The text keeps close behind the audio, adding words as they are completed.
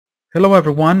Hello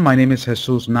everyone, my name is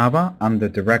Jesus Nava. I'm the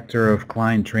Director of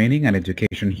Client Training and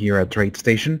Education here at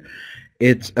TradeStation.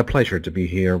 It's a pleasure to be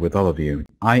here with all of you.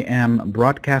 I am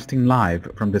broadcasting live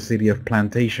from the city of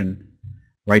Plantation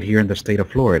right here in the state of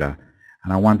Florida.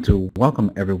 And I want to welcome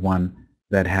everyone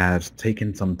that has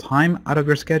taken some time out of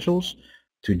your schedules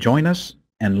to join us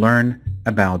and learn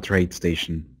about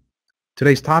TradeStation.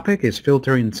 Today's topic is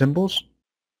filtering symbols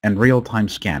and real-time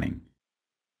scanning.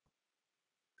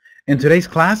 In today's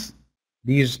class,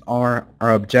 these are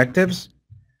our objectives.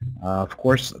 Of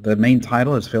course, the main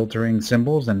title is Filtering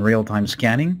Symbols and Real-Time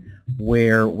Scanning,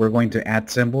 where we're going to add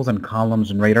symbols and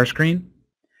columns in RadarScreen,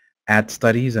 add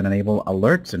studies and enable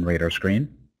alerts in RadarScreen,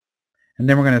 and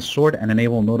then we're going to sort and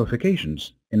enable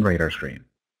notifications in RadarScreen.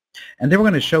 And then we're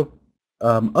going to show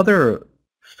other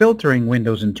filtering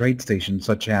windows in TradeStation,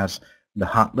 such as the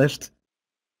hot list,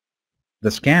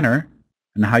 the scanner,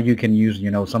 and how you can use,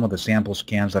 some of the sample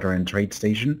scans that are in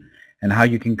TradeStation, and how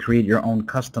you can create your own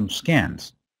custom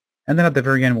scans. And then at the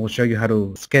very end, we'll show you how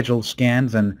to schedule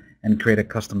scans and create a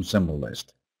custom symbol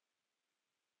list.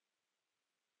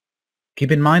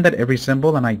 Keep in mind that every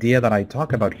symbol and idea that I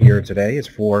talk about here today is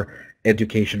for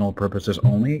educational purposes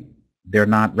only. They're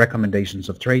not recommendations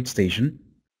of TradeStation.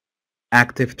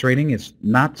 Active trading is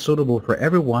not suitable for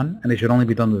everyone, and it should only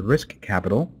be done with risk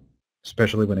capital,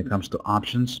 especially when it comes to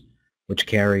options, which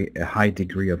carry a high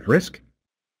degree of risk.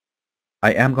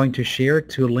 I am going to share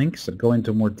 2 links that go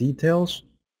into more details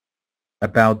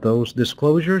about those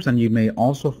disclosures, and you may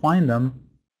also find them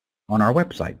on our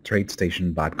website,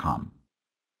 TradeStation.com.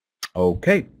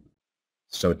 Okay,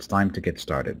 so it's time to get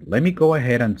started. Let me go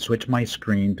ahead and switch my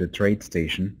screen to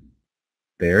TradeStation.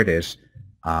 There it is.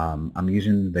 I'm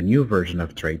using the new version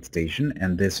of TradeStation,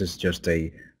 and this is just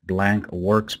a blank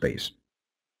workspace.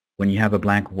 When you have a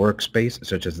blank workspace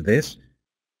such as this,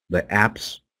 the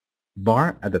apps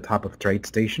bar at the top of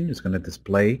TradeStation is going to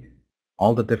display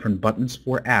all the different buttons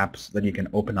for apps that you can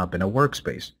open up in a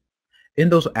workspace. In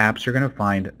those apps, you're going to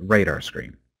find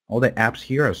RadarScreen. All the apps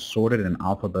here are sorted in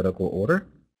alphabetical order.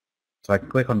 So I can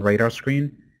click on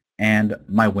RadarScreen and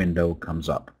my window comes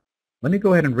up. Let me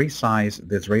go ahead and resize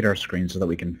this RadarScreen so that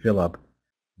we can fill up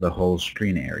the whole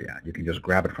screen area. You can just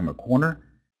grab it from a corner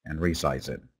and resize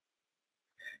it.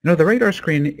 The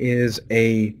RadarScreen is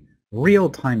a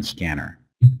real-time scanner.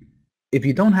 If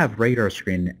you don't have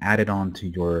RadarScreen added onto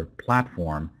your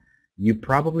platform, you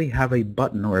probably have a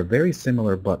button or a very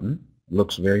similar button.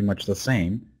 Looks very much the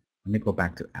same. Let me go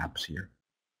back to apps here.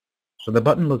 So the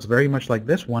button looks very much like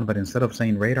this one, but instead of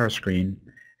saying RadarScreen,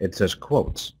 it says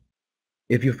quotes.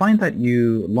 If you find that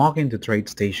you log into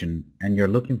TradeStation and you're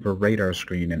looking for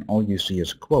RadarScreen and all you see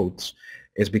is quotes,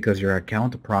 it's because your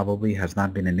account probably has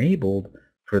not been enabled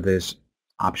for this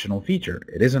optional feature.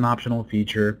 It is an optional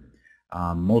feature.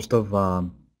 Most of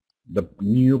the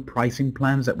new pricing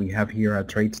plans that we have here at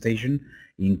TradeStation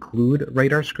include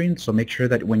RadarScreen, so make sure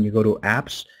that when you go to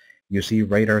apps, you see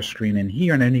RadarScreen in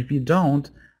here, and then if you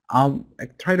don't, I'll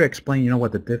try to explain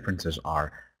what the differences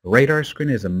are.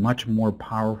 RadarScreen is a much more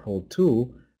powerful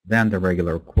tool than the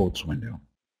regular quotes window.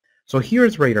 So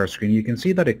here's RadarScreen. You can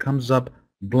see that it comes up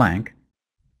blank,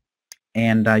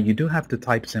 and you do have to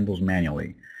type symbols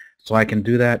manually. So I can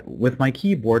do that with my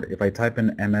keyboard. If I type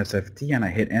in MSFT and I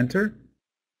hit enter,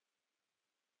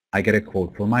 I get a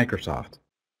quote for Microsoft.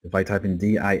 If I type in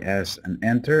DIS and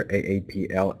enter,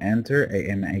 AAPL enter,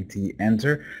 AMAT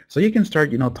enter. So you can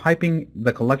start typing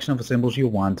the collection of symbols you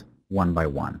want one by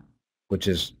one, which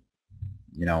is,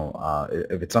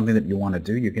 if it's something that you want to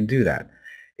do, you can do that.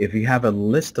 If you have a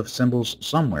list of symbols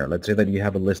somewhere, let's say that you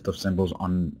have a list of symbols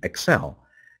on Excel,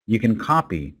 you can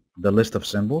copy the list of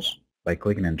symbols by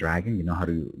clicking and dragging. You know how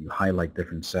to highlight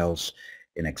different cells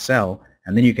in Excel,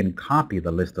 and then you can copy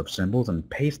the list of symbols and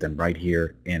paste them right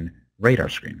here in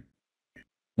RadarScreen.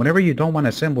 Whenever you don't want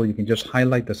a symbol, you can just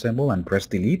highlight the symbol and press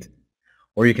delete,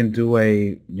 or you can do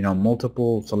a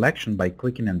multiple selection by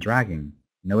clicking and dragging.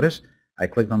 Notice I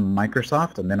clicked on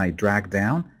Microsoft and then I drag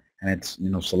down, and it's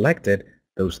selected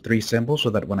those 3 symbols so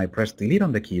that when I press delete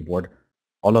on the keyboard,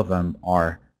 all of them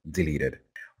are deleted.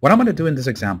 What I'm going to do in this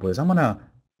example is I'm going to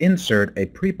insert a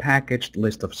prepackaged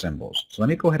list of symbols. So let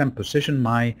me go ahead and position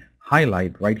my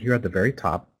highlight right here at the very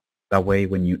top. That way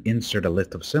when you insert a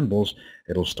list of symbols,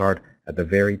 it'll start at the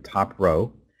very top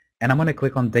row. And I'm going to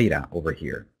click on data over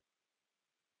here.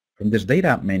 From this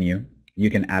data menu, you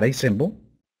can add a symbol,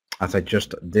 as I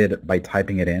just did by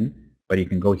typing it in, but you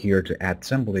can go here to add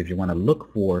symbol if you want to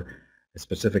look for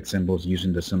specific symbols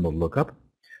using the symbol lookup.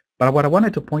 But what I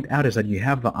wanted to point out is that you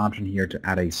have the option here to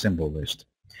add a symbol list.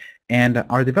 And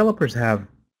our developers have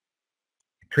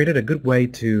created a good way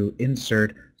to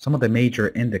insert some of the major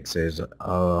indexes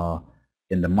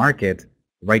in the market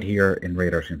right here in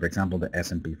RadarScreen. For example, the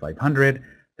S&P 500,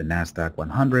 the NASDAQ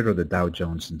 100, or the Dow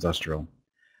Jones Industrial.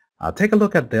 Take a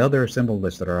look at the other symbol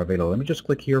lists that are available. Let me just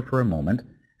click here for a moment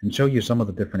and show you some of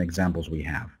the different examples we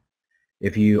have.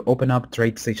 If you open up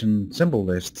TradeStation symbol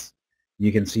lists,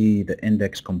 you can see the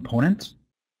index components.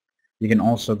 You can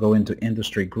also go into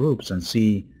industry groups and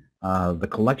see the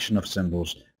collection of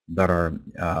symbols that are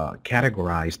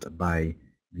categorized by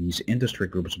these industry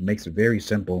groups. It makes it very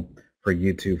simple for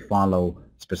you to follow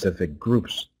specific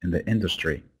groups in the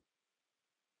industry.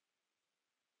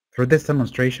 For this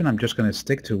demonstration, I'm just going to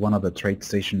stick to one of the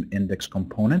TradeStation index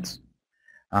components,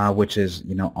 which is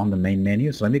on the main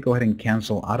menu. So let me go ahead and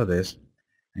cancel out of this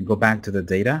and go back to the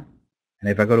data. And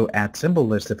if I go to Add Symbol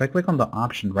List, if I click on the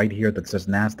option right here that says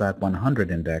NASDAQ 100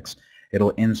 Index,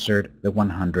 it'll insert the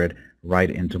 100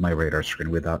 right into my radar screen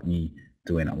without me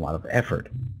doing a lot of effort.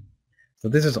 So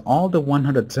this is all the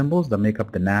 100 symbols that make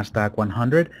up the NASDAQ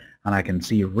 100, and I can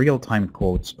see real-time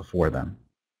quotes for them.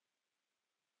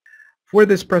 For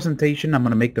this presentation, I'm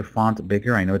going to make the font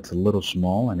bigger. I know it's a little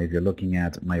small, and if you're looking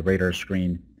at my radar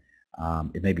screen,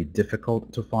 it may be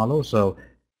difficult to follow. So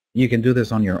you can do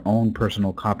this on your own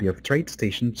personal copy of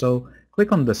TradeStation. So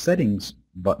click on the Settings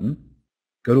button,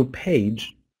 go to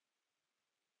Page,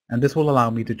 and this will allow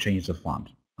me to change the font.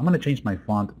 I'm going to change my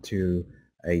font to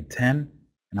a 10,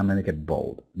 and I'm going to make it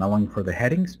bold, not only for the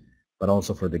headings, but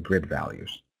also for the grid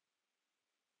values.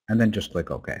 And then just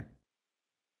click OK.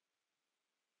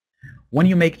 When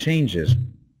you make changes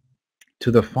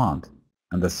to the font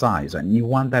and the size, and you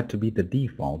want that to be the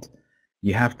default,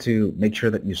 you have to make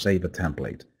sure that you save a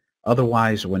template.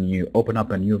 Otherwise, when you open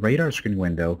up a new radar screen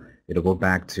window, it'll go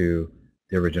back to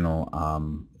the original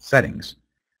settings.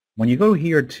 When you go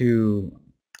here to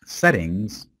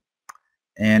Settings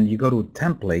and you go to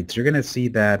Templates, you're going to see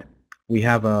that we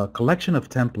have a collection of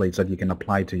templates that you can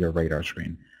apply to your radar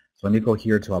screen. So let me go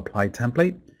here to Apply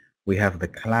Template. We have the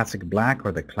classic black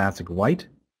or the classic white,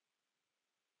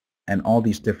 and all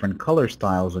these different color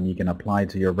styles that you can apply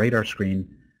to your radar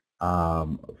screen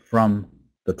from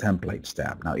the Templates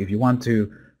tab. Now, if you want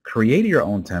to create your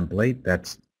own template,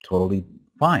 that's totally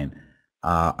fine.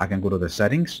 I can go to the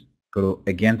Settings,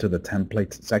 again to the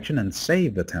Templates section, and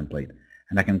save the template.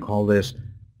 And I can call this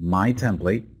My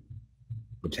Template,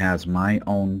 which has my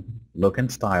own look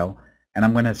and style, and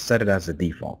I'm going to set it as the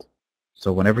default.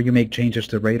 So whenever you make changes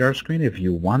to radar screen, if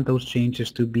you want those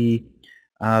changes to be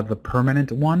the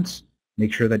permanent ones,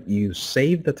 make sure that you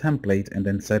save the template and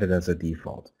then set it as a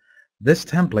default. This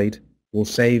template will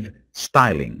save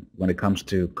styling when it comes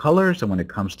to colors and when it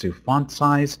comes to font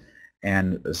size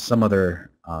and some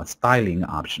other styling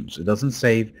options. It doesn't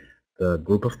save the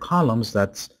group of columns.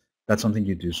 That's something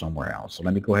you do somewhere else. So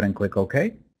let me go ahead and click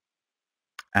OK.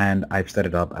 And I've set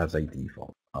it up as a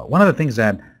default. One of the things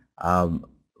that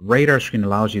RadarScreen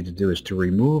allows you to do is to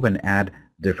remove and add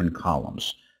different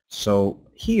columns. So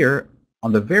here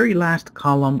on the very last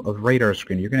column of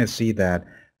RadarScreen, you're going to see that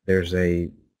there's a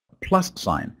plus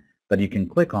sign that you can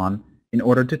click on in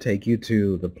order to take you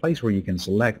to the place where you can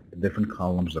select the different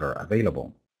columns that are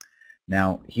available.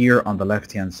 Now here on the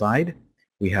left hand side,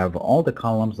 we have all the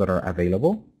columns that are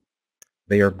available.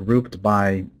 They are grouped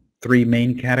by 3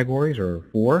 main categories, or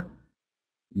 4.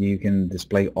 You can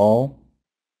display all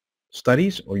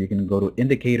studies, or you can go to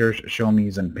indicators, show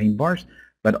me's, and paint bars.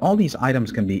 But all these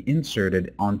items can be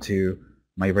inserted onto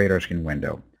my radar screen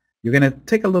window. You're going to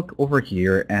take a look over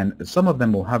here, and some of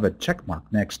them will have a check mark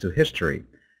next to history.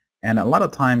 And a lot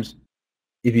of times,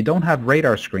 if you don't have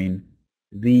radar screen,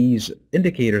 these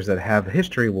indicators that have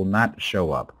history will not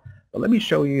show up. But let me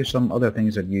show you some other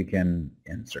things that you can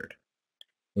insert.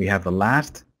 We have the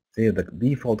last, say the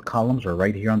default columns are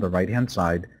right here on the right hand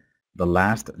side, the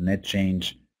last net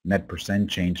change, net percent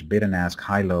change, bid and ask,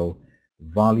 high-low,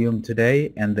 volume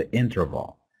today, and the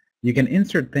interval. You can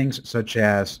insert things such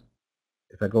as,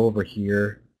 if I go over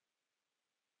here,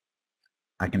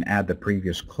 I can add the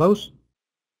previous close.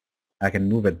 I can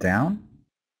move it down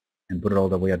and put it all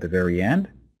the way at the very end.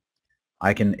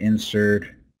 I can insert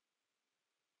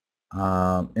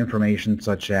information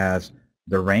such as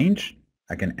the range.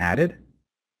 I can add it.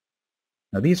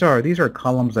 Now these are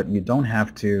columns that you don't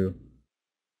have to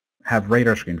have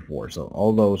radar screen for. So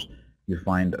all those you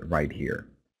find right here.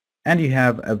 And you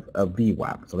have a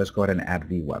VWAP. So let's go ahead and add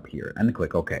VWAP here and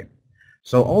click OK.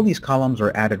 So all these columns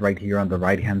are added right here on the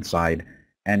right hand side,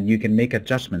 and you can make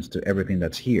adjustments to everything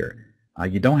that's here.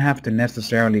 You don't have to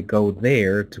necessarily go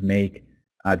there to make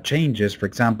changes. For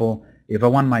example, if I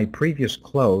want my previous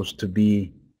close to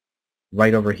be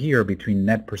right over here between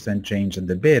net percent change and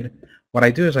the bid, what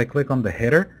I do is I click on the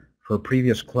header for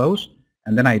previous close,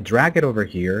 and then I drag it over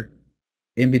here.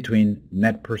 in between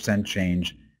net percent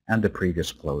change and the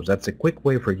previous close. That's a quick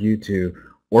way for you to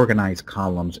organize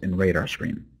columns in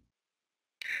RadarScreen.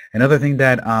 Another thing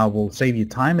that will save you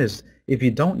time is if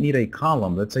you don't need a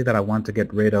column, let's say that I want to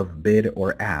get rid of bid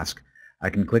or ask, I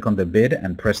can click on the bid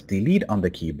and press delete on the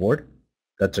keyboard.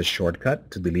 That's a shortcut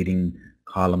to deleting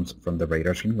columns from the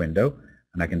RadarScreen window.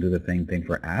 And I can do the same thing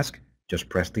for ask. Just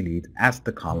press delete as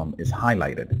the column is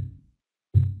highlighted.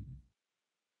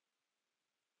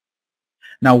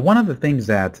 Now, one of the things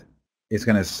that is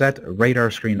going to set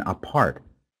RadarScreen apart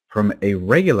from a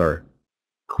regular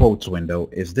quotes window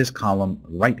is this column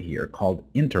right here called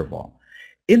interval.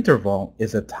 Interval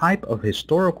is a type of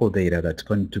historical data that's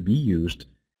going to be used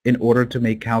in order to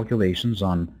make calculations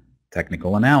on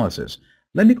technical analysis.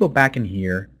 Let me go back in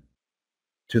here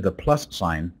to the plus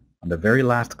sign on the very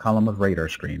last column of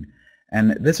RadarScreen,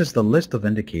 and this is the list of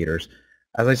indicators.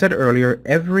 As I said earlier,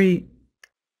 every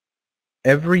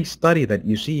study that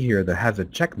you see here that has a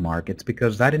check mark, it's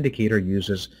because that indicator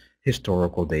uses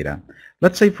historical data.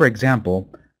 Let's say, for example,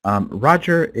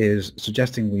 Roger is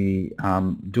suggesting we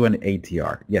do an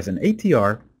ATR. Yes, an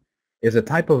ATR is a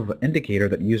type of indicator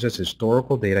that uses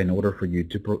historical data in order for you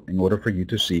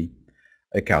to see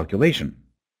a calculation.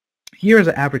 Here is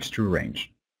the average true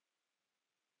range.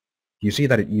 You see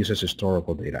that it uses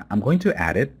historical data. I'm going to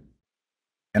add it,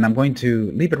 and I'm going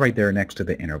to leave it right there next to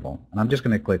the interval, and I'm just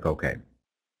going to click OK.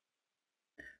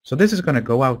 So this is going to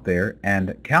go out there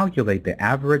and calculate the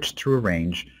average true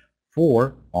range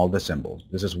for all the symbols.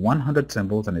 This is 100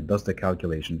 symbols, and it does the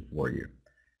calculation for you.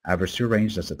 Average true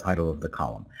range, that's the title of the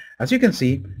column. As you can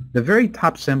see, the very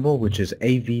top symbol, which is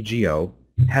AVGO,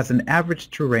 has an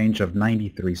average true range of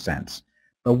 93 cents.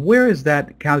 But where is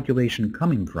that calculation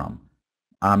coming from?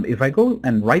 If I go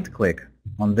and right-click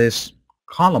on this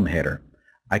column header,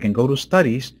 I can go to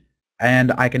Studies,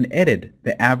 and I can edit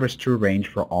the average true range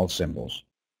for all symbols.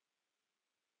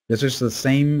 This is the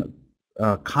same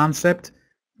concept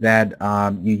that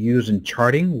you use in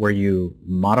charting, where you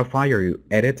modify or you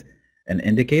edit an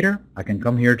indicator. I can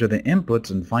come here to the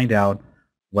inputs and find out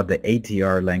what the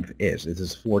ATR length is. This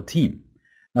is 14.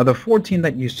 Now the 14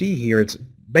 that you see here, it's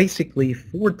basically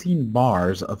 14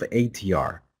 bars of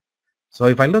ATR. So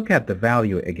if I look at the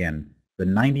value again, the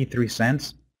 93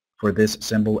 cents for this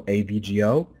symbol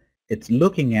AVGO, it's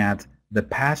looking at the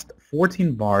past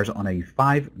 14 bars on a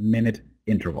 5-minute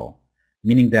interval,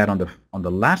 meaning that on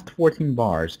the last 14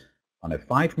 bars on a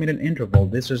 5-minute interval,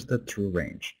 this is the true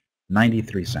range,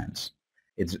 93 cents.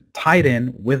 It's tied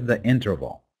in with the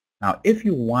interval. Now, if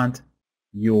you want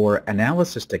your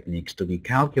analysis techniques to be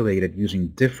calculated using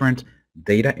different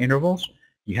data intervals,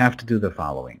 you have to do the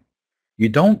following. You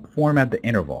don't format the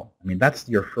interval. I mean, that's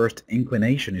your first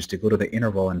inclination, is to go to the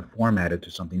interval and format it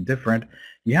to something different.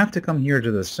 You have to come here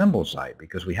to the symbol side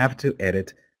because we have to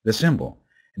edit the symbol.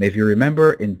 And if you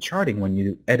remember in charting, when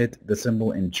you edit the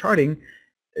symbol in charting,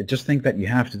 just think that you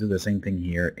have to do the same thing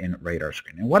here in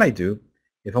RadarScreen. And what I do,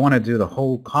 if I want to do the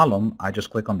whole column, I just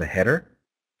click on the header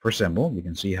for symbol. You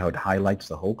can see how it highlights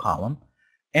the whole column.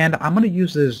 And I'm going to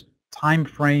use this time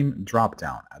frame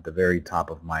drop-down at the very top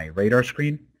of my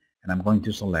RadarScreen, and I'm going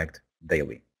to select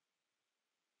daily.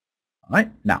 All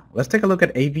right, now let's take a look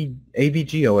at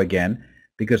AVGO again,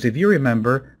 because if you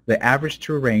remember, the average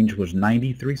true range was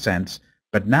 93 cents,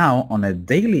 but now on a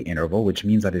daily interval, which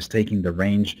means that it's taking the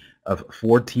range of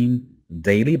 14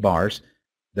 daily bars,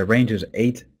 the range is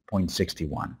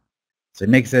 8.61. So it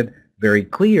makes it very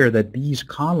clear that these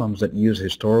columns that use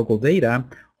historical data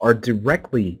are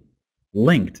directly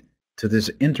linked to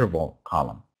this interval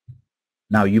column.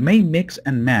 Now you may mix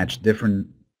and match different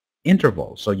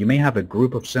intervals. So you may have a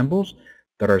group of symbols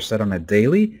that are set on a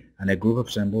daily and a group of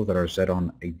symbols that are set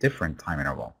on a different time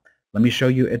interval. Let me show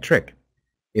you a trick.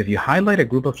 If you highlight a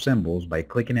group of symbols by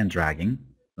clicking and dragging,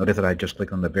 notice that I just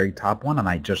clicked on the very top one and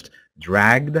I just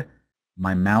dragged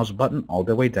my mouse button all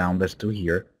the way down. Let's do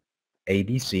here,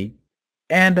 ABC.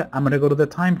 And I'm going to go to the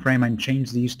time frame and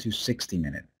change these to 60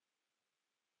 minute.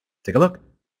 Take a look.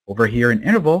 Over here in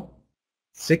interval,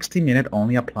 60 minute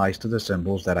only applies to the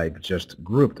symbols that I've just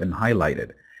grouped and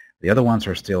highlighted. The other ones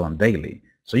are still on daily.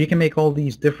 So you can make all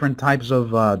these different types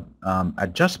of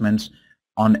adjustments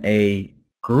on a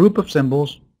group of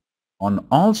symbols, on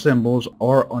all symbols,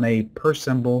 or on a per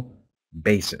symbol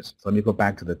basis. So let me go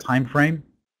back to the time frame,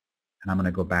 and I'm going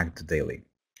to go back to daily.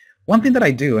 One thing that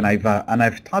I do, and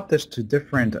I've taught this to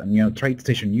different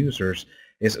TradeStation users,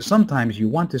 is sometimes you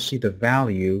want to see the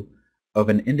value of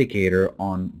an indicator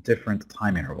on different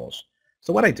time intervals.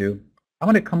 So what I do, I'm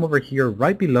going to come over here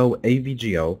right below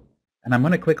AVGO, and I'm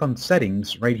going to click on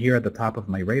Settings right here at the top of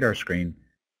my RadarScreen.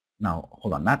 Now,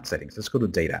 hold on, not Settings. Let's go to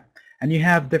Data. And you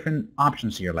have different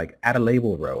options here, like add a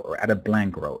label row or add a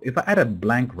blank row. If I add a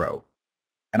blank row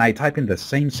and I type in the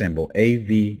same symbol,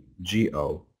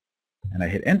 AVGO, and I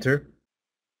hit enter,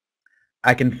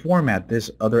 I can format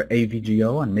this other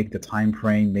AVGO and make the time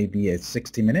frame maybe a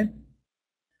 60-minute.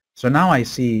 So now I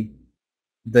see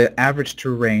the average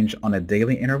true range on a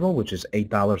daily interval, which is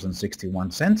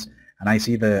 $8.61, and I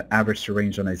see the average true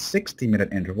range on a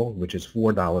 60-minute interval, which is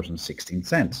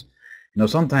 $4.16.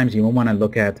 Sometimes you want to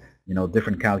look at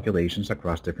different calculations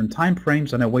across different time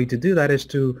frames, and a way to do that is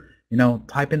to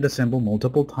type in the symbol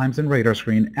multiple times in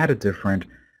RadarScreen at a different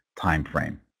time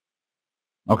frame.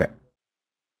 Okay.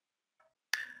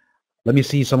 Let me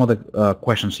see some of the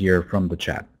questions here from the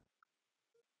chat.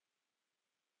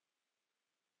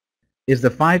 Is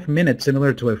the 5 minute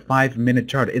similar to a 5-minute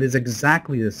chart? It is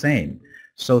exactly the same.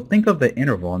 So think of the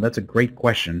interval, and that's a great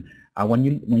question. When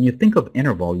you think of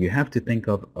interval, you have to think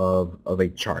of a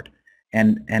chart.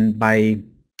 And by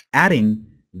adding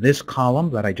this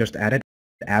column that I just added,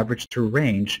 average to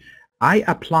range, I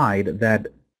applied that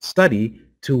study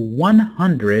to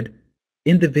 100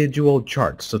 individual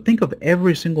charts. So think of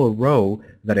every single row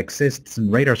that exists in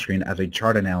RadarScreen as a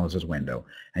chart analysis window,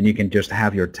 and you can just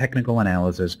have your technical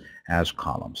analysis as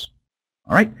columns.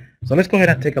 All right, so let's go ahead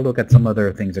and take a look at some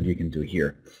other things that you can do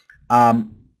here.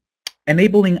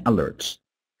 Enabling alerts.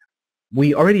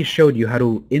 We already showed you how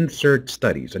to insert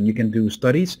studies, and you can do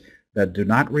studies that do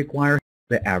not require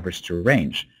the average true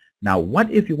range. Now, what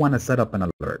if you want to set up an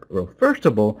alert? Well, first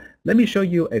of all, let me show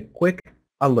you a quick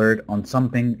alert on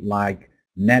something like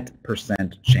net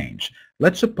percent change.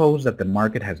 Let's suppose that the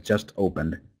market has just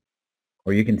opened,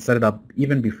 or you can set it up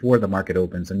even before the market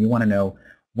opens, and you want to know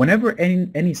whenever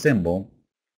any symbol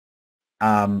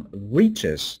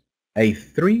reaches a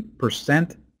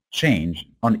 3% change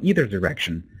on either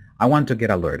direction, I want to get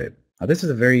alerted. Now, this is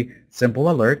a very simple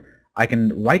alert. I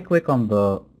can right-click on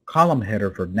the column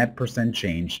header for net percent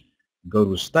change, go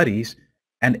to Studies,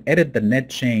 and edit the net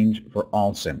change for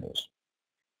all symbols.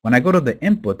 When I go to the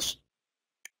inputs,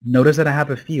 notice that I have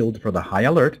a field for the high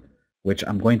alert, which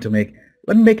I'm going to make.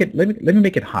 Let me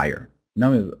make it higher.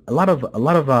 Now, a lot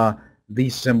of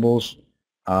these symbols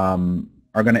are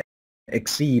going to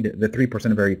exceed the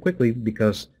 3% very quickly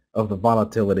because of the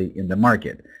volatility in the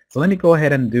market. So let me go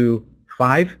ahead and do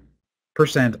 5%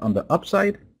 on the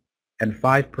upside and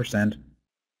 5%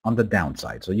 on the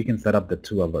downside. So you can set up the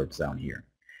two alerts down here.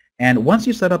 And once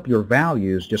you set up your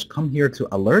values, just come here to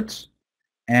Alerts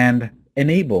and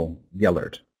enable the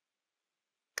alert.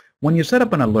 When you set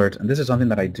up an alert, and this is something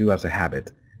that I do as a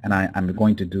habit, and I'm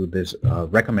going to do this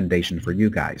recommendation for you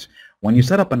guys. When you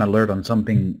set up an alert on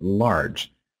something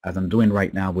large, as I'm doing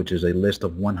right now, which is a list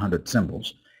of 100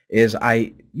 symbols, is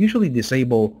I usually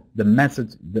disable the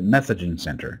messaging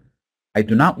center. I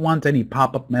do not want any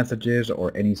pop-up messages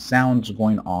or any sounds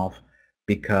going off,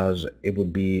 because it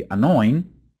would be annoying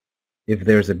if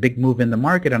there's a big move in the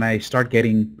market and I start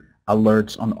getting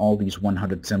alerts on all these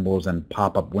 100 symbols and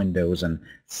pop-up windows and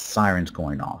sirens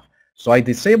going off. So I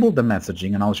disabled the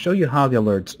messaging, and I'll show you how the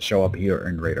alerts show up here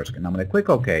in RadarScreen. I'm going to click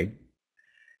OK.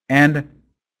 And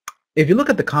if you look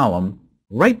at the column,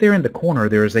 right there in the corner,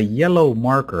 there is a yellow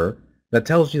marker that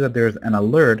tells you that there's an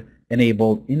alert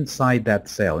enabled inside that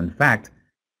cell. In fact,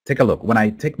 take a look. When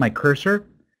I take my cursor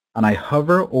and I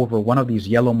hover over one of these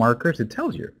yellow markers, it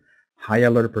tells you high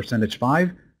alert percentage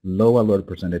 5, low alert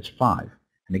percentage 5.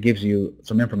 And it gives you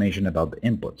some information about the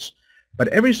inputs. But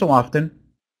every so often,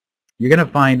 you're going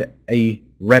to find a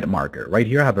red marker. Right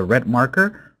here I have a red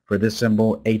marker for this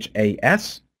symbol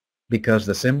HAS, because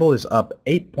the symbol is up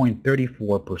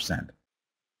 8.34%.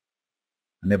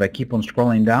 And if I keep on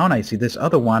scrolling down, I see this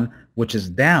other one, which is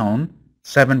down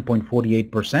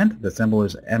 7.48%. The symbol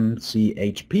is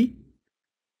MCHP.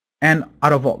 And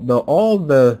out of all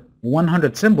the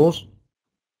 100 symbols,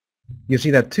 you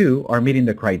see that 2 are meeting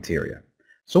the criteria.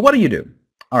 So what do?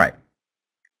 All right.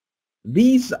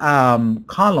 These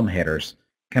column headers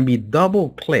can be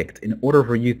double-clicked in order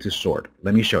for you to sort.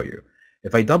 Let me show you.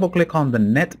 If I double-click on the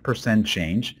net percent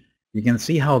change, you can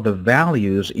see how the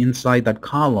values inside that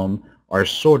column are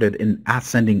sorted in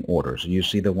ascending order. So you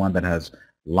see the one that has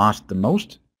lost the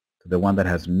most to the one that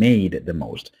has made the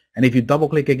most. And if you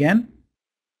double-click again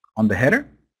on the header,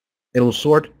 it will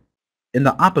sort in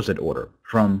the opposite order,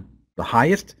 from the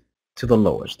highest to the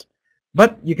lowest.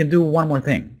 But you can do one more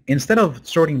thing. Instead of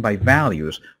sorting by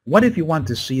values, what if you want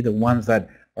to see the ones that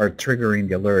are triggering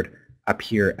the alert up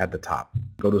here at the top?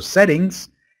 Go to Settings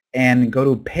and go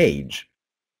to Page.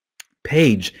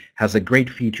 Page has a great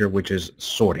feature, which is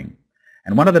sorting.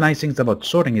 And one of the nice things about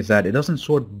sorting is that it doesn't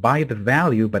sort by the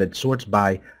value, but it sorts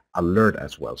by alert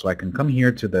as well. So I can come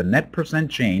here to the net percent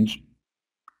change,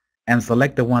 and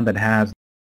select the one that has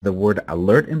the word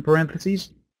alert in parentheses.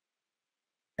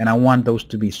 And I want those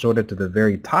to be sorted to the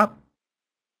very top.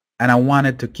 And I want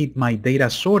it to keep my data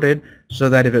sorted so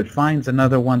that if it finds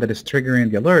another one that is triggering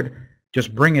the alert,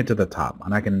 just bring it to the top.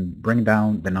 And I can bring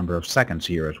down the number of seconds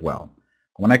here as well.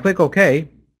 When I click OK,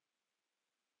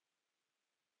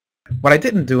 what I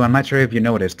didn't do, I'm not sure if you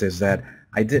noticed, is that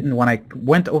when I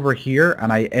went over here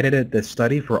and I edited the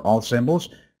study for all symbols,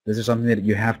 this is something that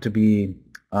you have to be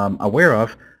aware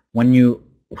of. When you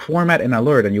format an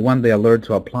alert and you want the alert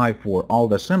to apply for all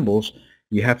the symbols,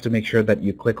 you have to make sure that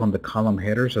you click on the column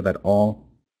header so that all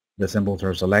the symbols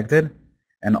are selected.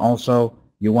 And also,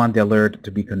 you want the alert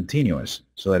to be continuous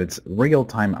so that it's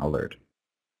real-time alert.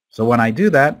 So when I do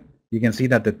that, you can see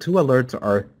that the two alerts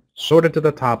are sorted to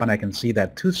the top, and I can see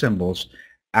that two symbols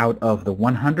out of the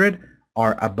 100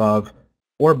 are above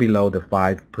or below the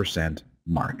 5%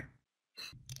 mark.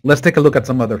 Let's take a look at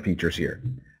some other features here.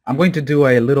 I'm going to do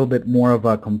a little bit more of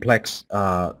a complex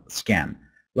scan.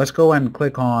 Let's go and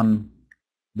click on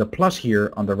the plus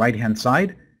here on the right-hand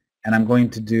side, and I'm going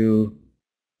to do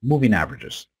moving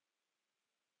averages.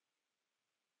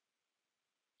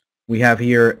 We have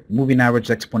here moving average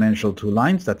exponential 2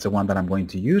 lines. That's the one that I'm going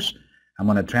to use. I'm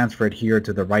going to transfer it here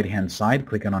to the right-hand side,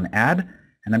 clicking on Add,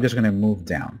 and I'm just going to move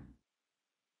down,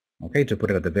 okay, to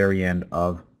put it at the very end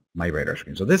of my radar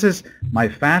screen. So this is my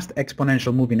fast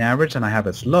exponential moving average, and I have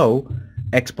a slow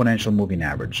exponential moving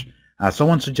average.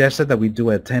 Someone suggested that we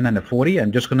do a 10 and a 40.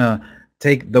 I'm just going to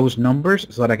take those numbers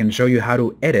so that I can show you how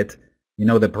to edit,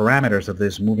 the parameters of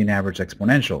this moving average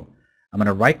exponential. I'm going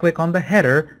to right-click on the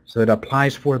header so it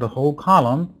applies for the whole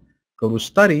column. Go to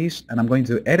Studies, and I'm going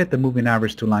to edit the moving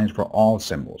average 2 lines for all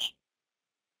symbols.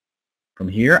 From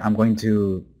here, I'm going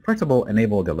to, first of all,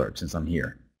 enable the alert since I'm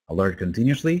here. Alert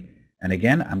continuously, and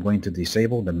again, I'm going to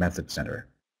disable the method center.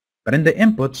 But in the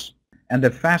inputs, and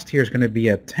the fast here is going to be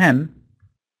a 10,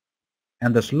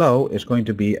 and the slow is going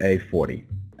to be a 40.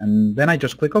 And then I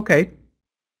just click OK,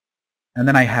 and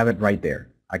then I have it right there.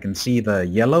 I can see the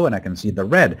yellow and I can see the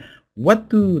red. What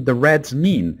do the reds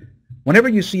mean? Whenever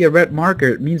you see a red marker,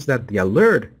 it means that the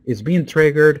alert is being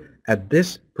triggered at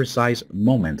this precise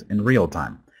moment in real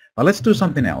time. Now let's do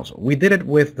something else. We did it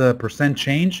with the percent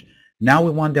change. Now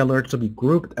we want the alerts to be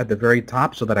grouped at the very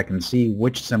top so that I can see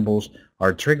which symbols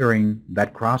are triggering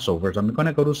that crossover. So I'm going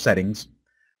to go to Settings,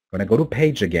 I'm going to go to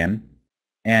Page again,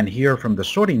 and here from the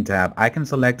Sorting tab, I can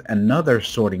select another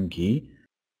sorting key.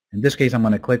 In this case, I'm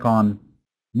going to click on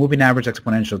Moving Average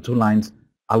Exponential 2 lines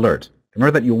Alert.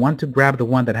 Remember that you want to grab the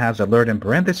one that has alert in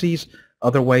parentheses,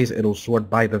 otherwise it'll sort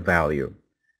by the value.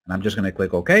 And I'm just going to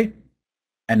click OK,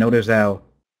 and notice how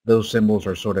those symbols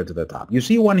are sorted to the top. You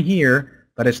see one here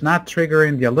that is not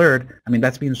triggering the alert. I mean,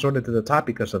 that's being sorted to the top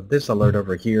because of this alert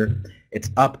over here. It's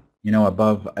up,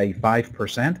 above a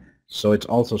 5%, so it's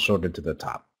also sorted to the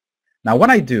top. Now what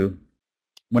I do,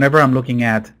 whenever I'm looking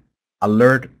at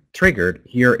alert triggered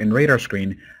here in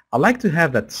RadarScreen, I like to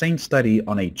have that same study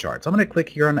on a chart. So I'm going to click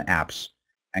here on Apps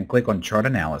and click on Chart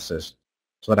Analysis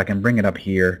so that I can bring it up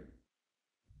here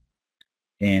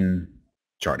in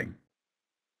Charting.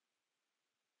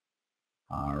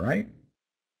 All right.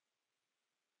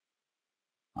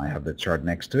 I have the chart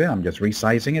next to it. I'm just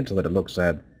resizing it so that it looks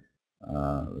at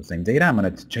the same data. I'm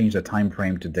going to change the time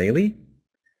frame to daily.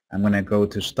 I'm going to go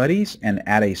to Studies and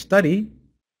add a study,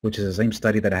 which is the same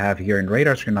study that I have here in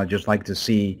RadarScreen. I'd just like to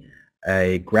see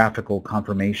a graphical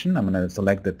confirmation. I'm going to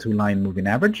select the 2-line moving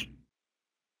average.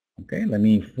 Okay, let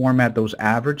me format those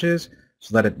averages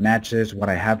so that it matches what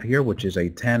I have here, which is a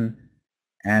 10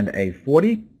 and a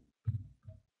 40.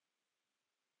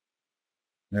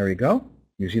 There we go.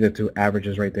 You see the two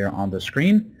averages right there on the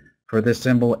screen. For this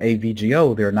symbol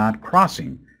AVGO, they're not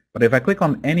crossing. But if I click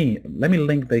on any, let me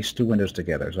link these two windows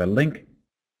together. So I link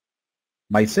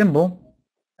my symbol,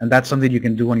 and that's something you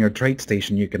can do on your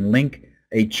TradeStation. You can link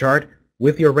a chart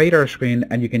with your RadarScreen,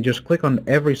 and you can just click on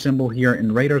every symbol here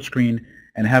in RadarScreen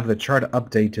and have the chart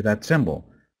update to that symbol.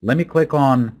 Let me click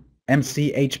on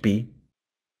MCHB,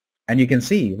 and you can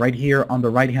see right here on the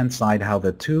right-hand side how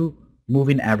the two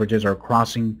moving averages are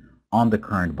crossing on the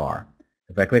current bar.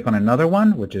 If I click on another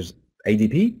one, which is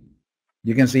ADP,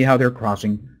 you can see how they're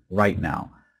crossing right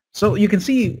now. So you can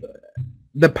see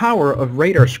the power of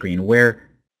RadarScreen, where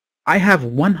I have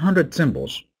 100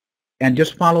 symbols, and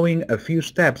just following a few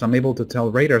steps, I'm able to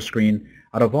tell RadarScreen,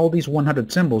 out of all these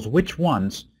 100 symbols, which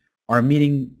ones are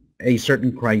meeting a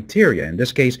certain criteria. In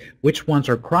this case, which ones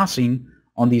are crossing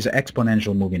on these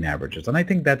exponential moving averages. And I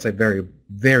think that's a very,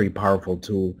 very powerful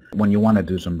tool when you want to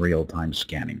do some real-time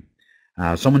scanning.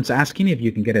 Someone's asking if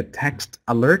you can get a text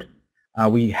alert.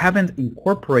 We haven't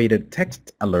incorporated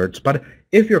text alerts, but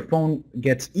if your phone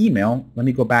gets email, let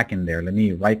me go back in there. Let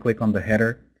me right-click on the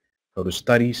header, go to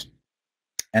Studies,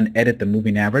 and edit the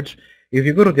moving average. If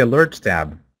you go to the Alerts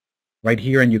tab right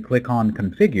here and you click on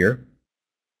Configure,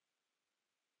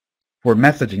 for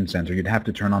Messaging Center, you'd have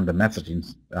to turn on the Messaging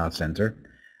Center.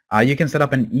 You can set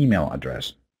up an email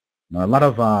address. Now, a lot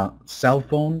of cell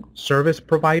phone service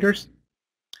providers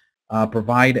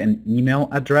provide an email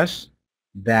address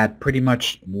that pretty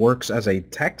much works as a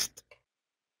text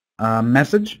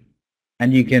message,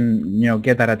 and you can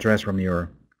get that address from your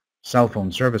cell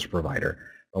phone service provider.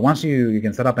 But once you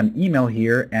can set up an email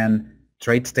here, and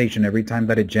TradeStation, every time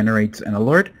that it generates an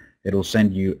alert, it'll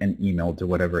send you an email to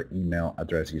whatever email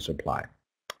address you supply.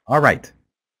 All right.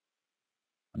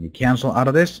 Let me cancel out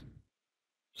of this.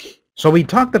 So we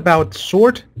talked about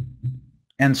sort,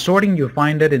 and sorting, you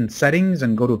find it in settings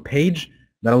and go to page.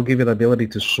 That'll give you the ability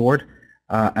to sort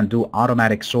and do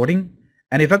automatic sorting.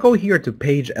 And if I go here to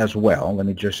page as well, let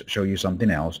me just show you something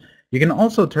else. You can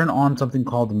also turn on something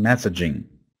called messaging.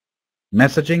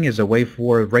 Messaging is a way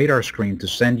for RadarScreen to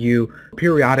send you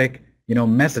periodic,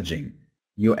 messaging.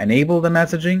 You enable the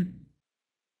messaging.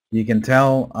 You can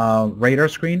tell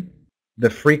RadarScreen the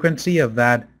frequency of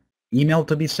that email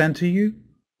to be sent to you,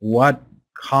 what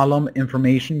column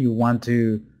information you want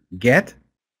to get,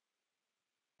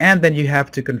 and then you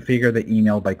have to configure the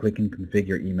email by clicking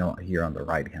Configure Email here on the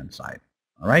right-hand side.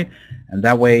 All right, and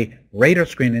that way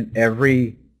RadarScreen in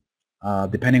every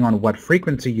depending on what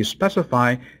frequency you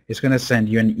specify, is going to send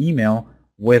you an email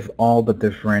with all the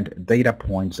different data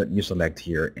points that you select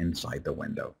here inside the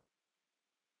window.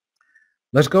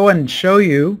 Let's go and show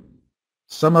you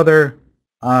some other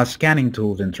scanning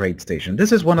tools in TradeStation.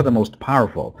 This is one of the most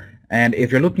powerful, and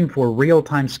if you're looking for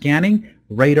real-time scanning,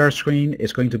 RadarScreen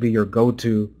is going to be your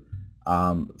go-to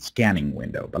scanning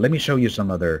window. But let me show you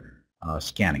some other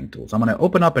scanning tools. I'm going to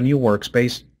open up a new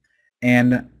workspace,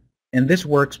 and in this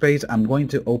workspace, I'm going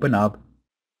to open up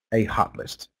a hot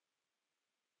list.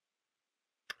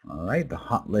 All right, the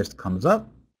hot list comes up.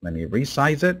 Let me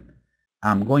resize it.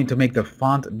 I'm going to make the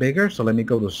font bigger, so let me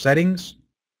go to Settings,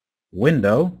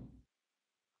 Window,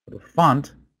 go to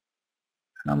Font,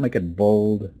 and I'll make it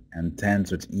bold and 10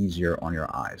 so it's easier on your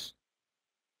eyes.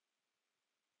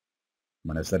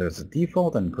 I'm going to set it as a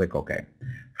default and click OK.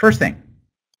 First thing,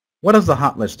 what does the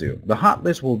hot list do? The hot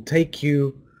list will take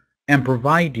you and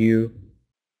provide you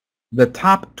the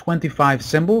top 25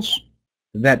 symbols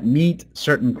that meet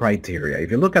certain criteria.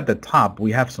 If you look at the top,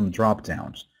 we have some drop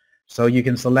downs. So you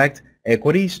can select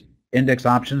equities, index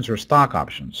options, or stock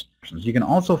options. You can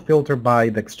also filter by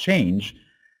the exchange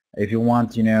if you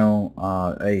want,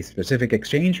 a specific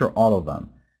exchange or all of them.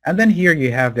 And then here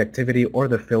you have the activity or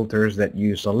the filters that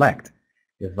you select.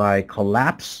 If I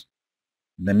collapse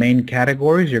the main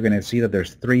categories, you're going to see that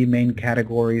there's 3 main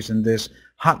categories in this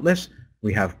hot list.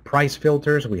 We have price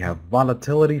filters, we have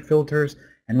volatility filters,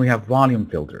 and we have volume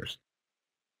filters.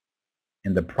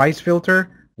 In the price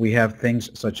filter, we have things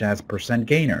such as percent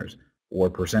gainers or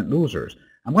percent losers.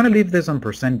 I'm going to leave this on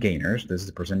percent gainers. This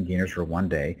is percent gainers for 1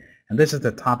 day, and this is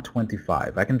the top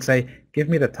 25. I can say, give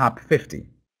me the top 50,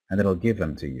 and it'll give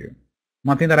them to you.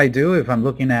 One thing that I do, if I'm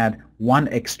looking at one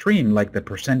extreme, like the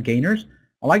percent gainers,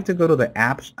 I like to go to the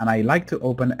apps, and I like to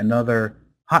open another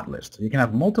hot list. You can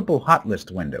have multiple hot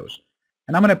list windows.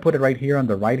 And I'm going to put it right here on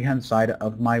the right-hand side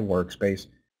of my workspace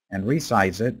and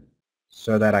resize it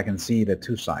so that I can see the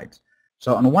 2 sides.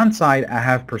 So on one side, I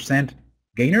have percent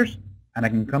gainers, and I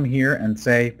can come here and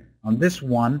say, on this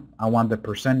one, I want the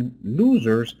percent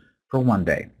losers for 1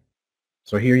 day.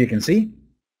 So here you can see,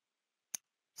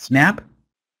 Snap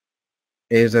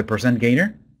is a percent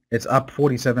gainer. It's up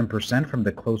 47% from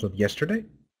the close of yesterday,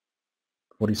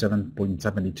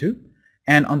 47.72.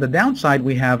 And on the downside,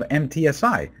 we have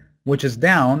MTSI, which is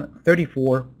down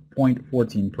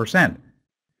 34.14%.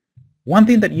 One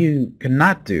thing that you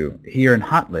cannot do here in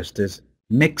hot list is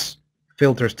mix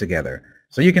filters together.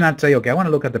 So you cannot say, okay, I want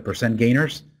to look at the percent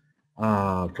gainers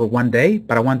for 1 day,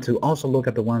 but I want to also look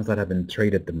at the ones that have been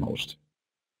traded the most.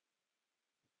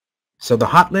 So the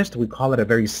hot list, we call it a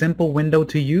very simple window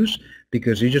to use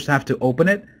because you just have to open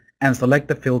it and select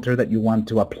the filter that you want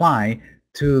to apply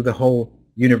to the whole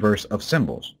universe of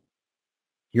symbols.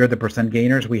 Here are the percent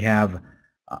gainers. We have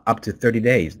up to 30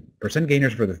 days. Percent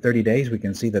gainers for the 30 days, we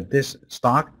can see that this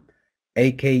stock,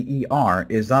 AKER,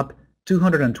 is up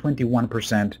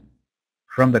 221%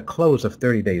 from the close of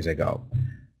 30 days ago.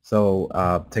 So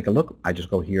take a look. I just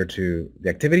go here to the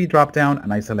activity drop-down,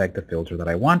 and I select the filter that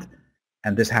I want,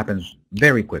 and this happens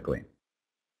very quickly.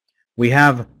 We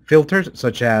have filters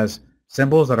such as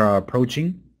symbols that are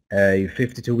approaching a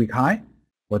 52-week high,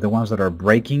 or the ones that are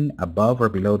breaking above or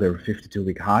below their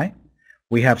 52-week high.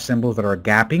 We have symbols that are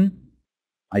gapping.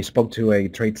 I spoke to a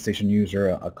TradeStation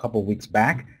user a couple weeks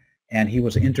back, and he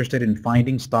was interested in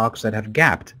finding stocks that have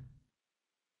gapped.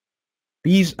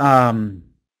 These hot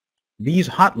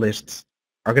lists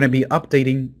are going to be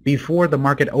updating before the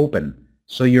market open.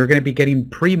 So you're going to be getting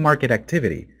pre-market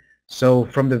activity. So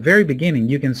from the very beginning,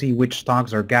 you can see which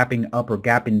stocks are gapping up or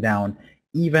gapping down,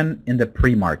 even in the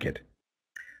pre-market.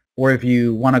 Or if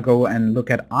you want to go and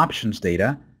look at options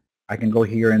data, I can go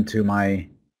here into my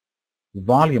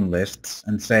volume lists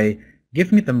and say,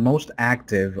 give me the most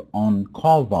active on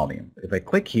call volume. If I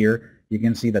click here, you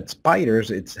can see that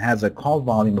Spiders, it has a call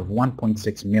volume of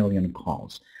 1.6 million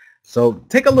calls. So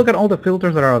take a look at all the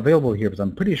filters that are available here, because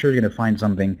I'm pretty sure you're going to find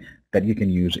something that you can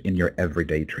use in your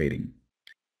everyday trading.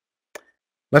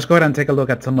 Let's go ahead and take a look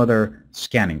at some other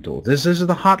scanning tools. This is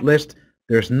the hot list.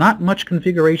 There's not much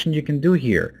configuration you can do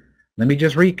here. Let me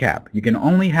just recap. You can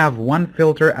only have one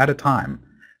filter at a time.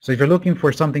 So if you're looking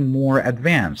for something more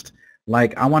advanced,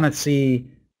 like I want to see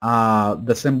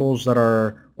the symbols that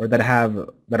are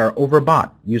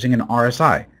overbought using an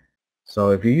RSI.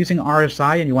 So if you're using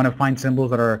RSI and you want to find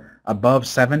symbols that are above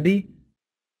 70,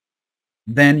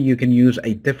 then you can use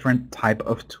a different type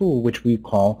of tool, which we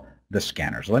call the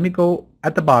scanner. So let me go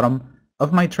at the bottom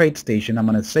of my TradeStation. I'm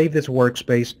going to save this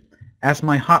workspace as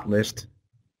my hot list,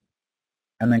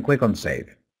 and then click on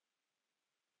Save.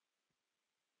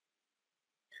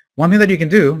 One thing that you can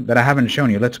do that I haven't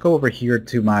shown you, let's go over here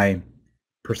to my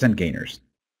percent gainers.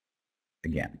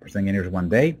 Again, percent gainers 1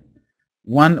 day.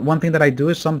 One thing that I do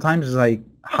is sometimes is I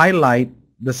highlight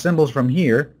the symbols from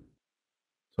here.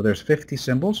 So there's 50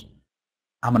 symbols.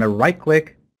 I'm going to right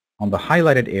click on the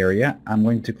highlighted area. I'm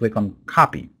going to click on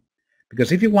copy,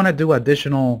 because if you want to do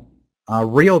additional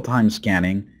real-time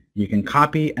scanning, you can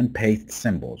copy and paste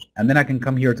symbols. And then I can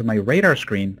come here to my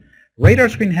RadarScreen.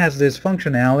 RadarScreen has this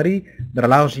functionality that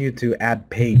allows you to add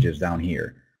pages down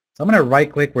here. So I'm going to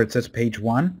right click where it says page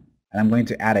 1, and I'm going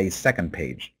to add a second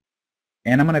page.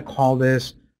 And I'm going to call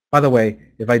this, by the way,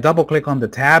 if I double click on the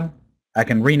tab, I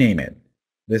can rename it.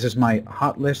 This is my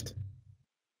hot list.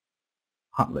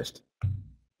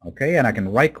 Okay, and I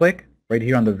can right click right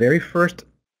here on the very first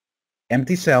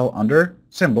empty cell under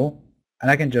symbol, and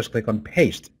I can just click on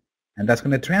paste. And that's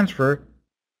going to transfer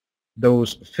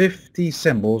those 50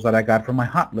 symbols that I got from my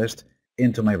hot list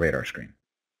into my RadarScreen,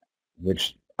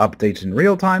 which updates in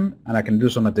real time, and I can do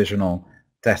some additional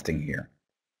testing here.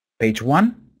 Page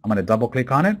 1, I'm going to double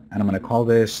click on it, and I'm going to call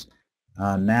this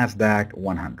NASDAQ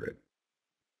 100.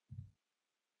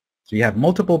 So you have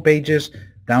multiple pages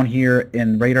down here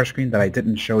in RadarScreen that I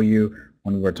didn't show you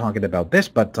when we were talking about this,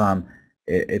 but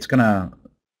it's going to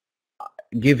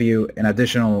give you an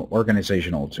additional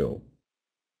organizational tool.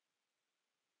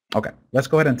 Okay, let's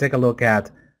go ahead and take a look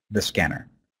at the scanner.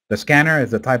 The scanner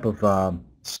is the type of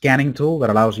scanning tool that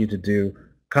allows you to do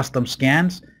custom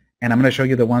scans, and I'm going to show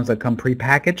you the ones that come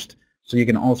pre-packaged, so you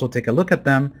can also take a look at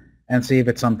them and see if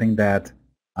it's something that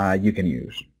you can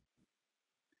use.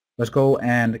 Let's go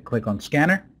and click on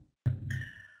scanner.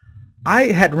 I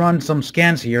had run some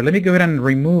scans here. Let me go ahead and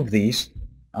remove these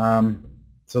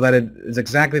so that it is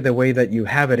exactly the way that you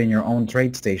have it in your own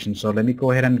TradeStation. So let me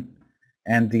go ahead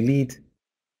and delete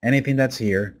anything that's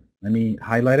here. Let me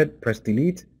highlight it, press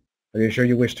delete. Are you sure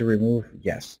you wish to remove?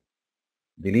 Yes.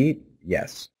 Delete?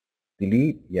 Yes.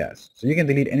 Delete? Yes. So you can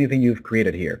delete anything you've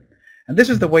created here. And this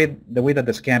is the way that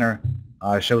the scanner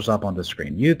shows up on the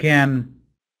screen. You can,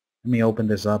 let me open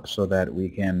this up so that we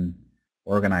can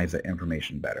organize the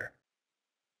information better.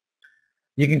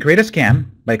 You can create a scan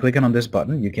by clicking on this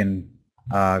button. You can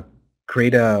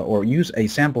create or use a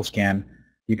sample scan.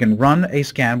 You can run a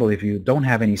scan, but if you don't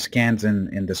have any scans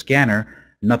in the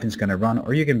scanner, nothing's going to run,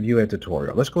 or you can view a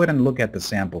tutorial. Let's go ahead and look at the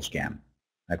sample scan.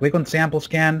 I click on sample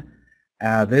scan.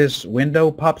 This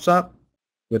window pops up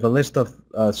with a list of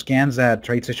scans that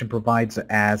TradeStation provides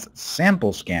as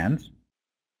sample scans.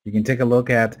 You can take a look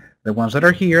at the ones that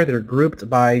are here. They're grouped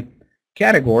by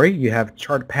category. You have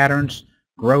chart patterns,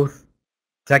 growth,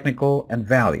 technical, and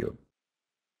value.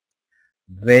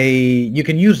 You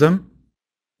can use them.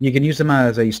 You can use them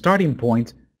as a starting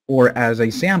point or as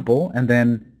a sample and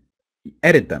then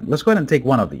edit them. Let's go ahead and take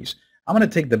one of these. I'm going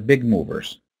to take the big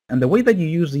movers. And the way that you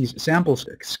use these sample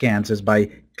scans is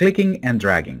by clicking and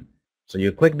dragging. So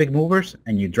you click big movers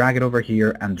and you drag it over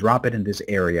here and drop it in this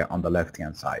area on the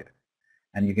left-hand side.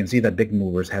 And you can see that big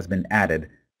movers has been added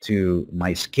to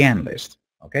my scan list.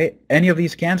 Okay, any of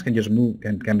these scans can just move,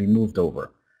 can be moved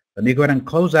over. Let me go ahead and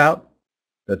close out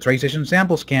the TradeStation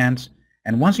sample scans.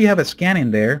 And once you have a scan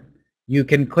in there, you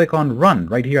can click on Run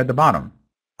right here at the bottom.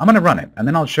 I'm going to run it, and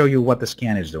then I'll show you what the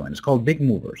scan is doing. It's called Big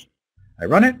Movers. I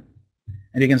run it,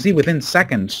 and you can see within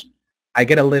seconds, I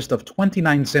get a list of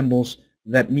 29 symbols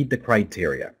that meet the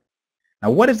criteria.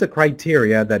 Now, what is the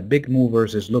criteria that Big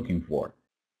Movers is looking for?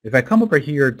 If I come over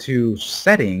here to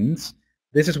Settings,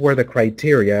 this is where the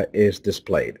criteria is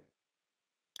displayed.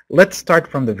 Let's start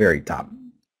from the very top.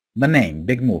 The name,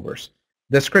 Big Movers.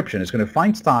 Description is going to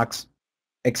find stocks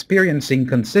experiencing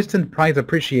consistent price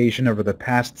appreciation over the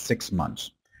past 6 months.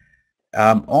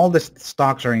 All the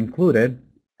stocks are included,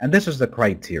 and this is the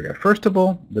criteria. First of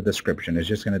all, the description is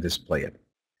just going to display it.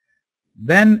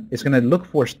 Then it's going to look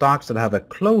for stocks that have a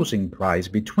closing price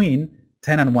between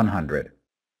 10 and 100,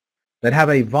 that have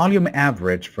a volume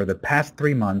average for the past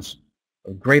 3 months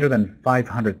of greater than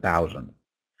 500,000.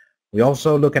 We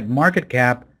also look at market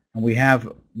cap, and we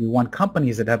want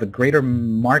companies that have a greater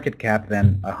market cap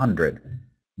than 100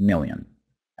 million.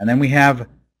 And then we have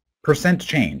percent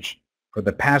change for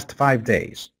the past 5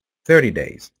 days, 30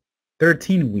 days,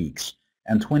 13 weeks,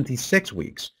 and 26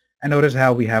 weeks. And notice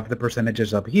how we have the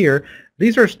percentages up here.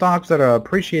 These are stocks that are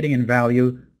appreciating in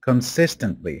value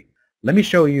consistently. Let me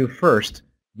show you first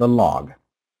the log.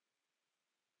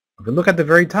 If we look at the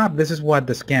very top, this is what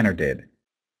the scanner did.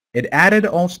 It added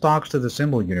all stocks to the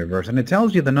symbol universe, and it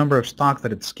tells you the number of stocks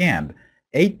that it scanned,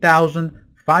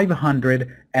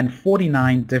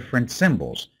 8,549 different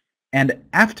symbols. And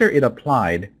after it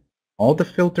applied all the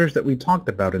filters that we talked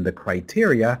about in the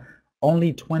criteria,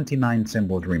 only 29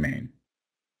 symbols remain.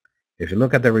 If you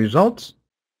look at the results,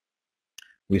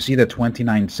 we see the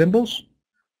 29 symbols.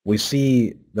 We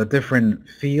see the different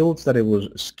fields that it was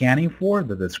scanning for,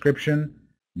 the description,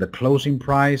 the closing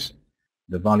price,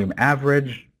 the volume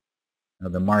average,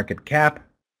 the market cap,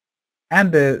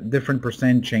 and the different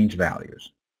percent change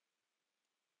values.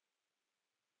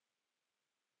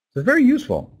 So it's very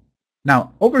useful.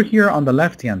 Now, over here on the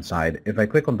left-hand side, if I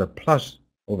click on the plus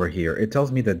over here, it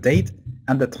tells me the date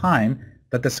and the time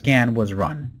that the scan was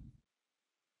run.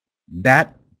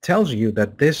 That tells you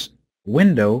that this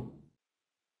window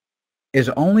is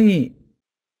only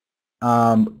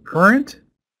current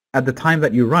at the time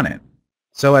that you run it.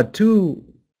 So at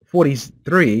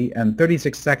 2:43 and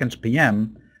 36 seconds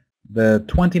p.m., the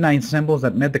 29 symbols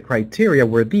that met the criteria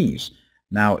were these.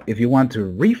 Now, if you want to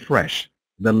refresh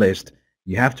the list,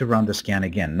 you have to run the scan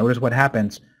again. Notice what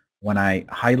happens when I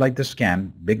highlight the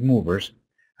scan, Big Movers,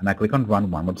 and I click on Run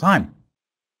one more time.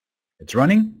 It's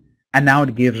running, and now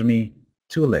it gives me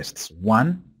two lists,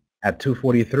 one at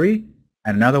 2:43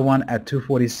 and another one at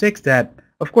 2:46 that,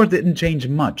 of course, didn't change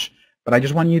much. But I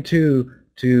just want you to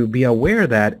be aware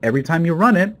that every time you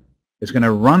run it, it's going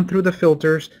to run through the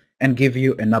filters and give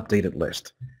you an updated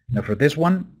list. Now for this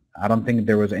one, I don't think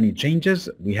there was any changes.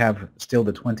 We have still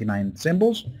the 29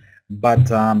 symbols.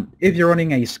 But if you're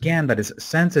running a scan that is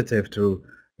sensitive to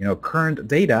current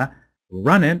data,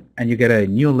 run it and you get a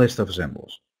new list of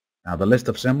symbols. Now the list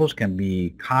of symbols can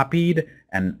be copied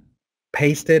and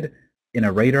pasted in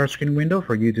a RadarScreen window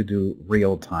for you to do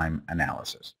real-time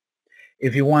analysis.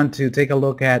 If you want to take a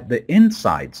look at the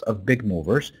insights of Big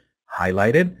Movers,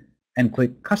 highlight it and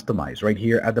click Customize right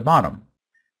here at the bottom.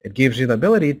 It gives you the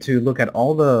ability to look at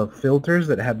all the filters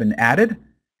that have been added,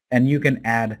 and you can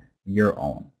add your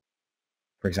own.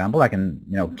 For example, I can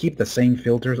keep the same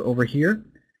filters over here,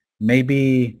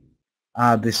 maybe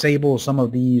disable some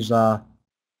of these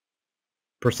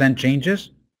percent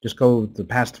changes. Just go the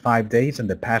past 5 days and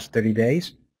the past 30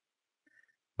 days.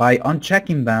 By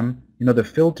unchecking them, the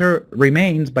filter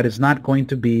remains, but it's not going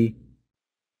to be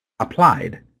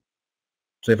applied.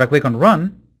 So if I click on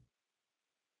Run,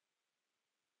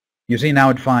 you see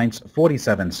now it finds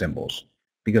 47 symbols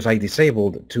because I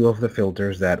disabled 2 of the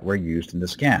filters that were used in the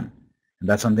scan. And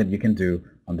that's something you can do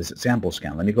on this sample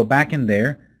scan. Let me go back in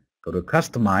there, go to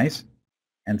Customize,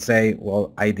 and say,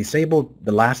 well, I disabled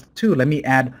the last 2. Let me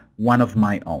add one of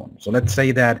my own. So let's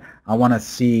say that I want to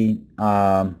see,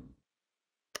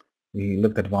 we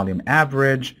looked at volume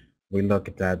average, we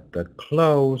looked at the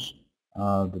close,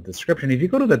 the description. If you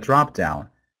go to the drop-down,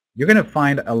 you're going to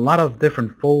find a lot of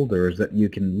different folders that you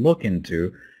can look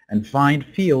into and find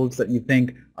fields that you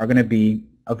think are going to be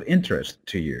of interest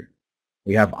to you.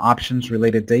 We have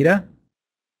options-related data.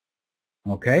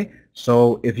 Okay,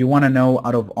 so if you want to know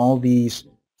out of all these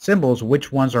symbols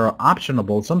which ones are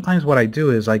optionable, sometimes what I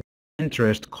do is I get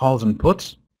interest calls and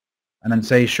puts, and then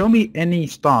say, show me any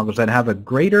stocks that have a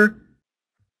greater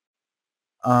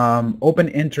open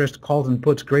interest calls and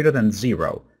puts greater than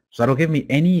 0. So that'll give me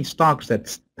any stocks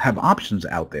that have options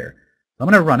out there. So I'm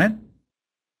going to run it.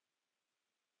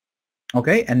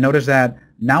 Okay, and notice that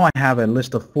now I have a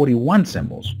list of 41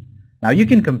 symbols. Now you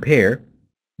can compare,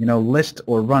 list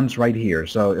or runs right here.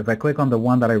 So if I click on the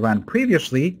one that I ran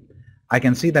previously, I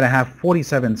can see that I have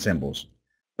 47 symbols.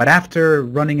 But after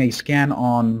running a scan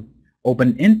on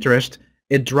open interest,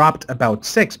 it dropped about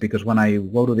 6, because when I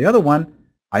go to the other one,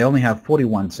 I only have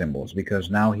 41 symbols, because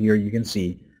now here you can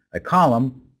see a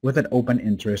column with an open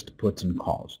interest puts and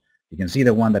calls. You can see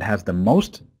the one that has the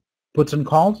most puts and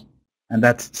calls, and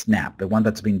that's Snap, the one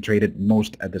that's being traded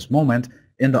most at this moment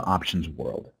in the options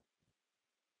world.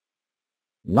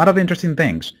 A lot of interesting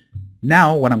things.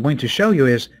 Now what I'm going to show you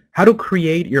is how to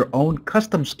create your own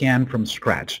custom scan from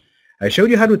scratch. I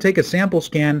showed you how to take a sample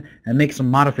scan and make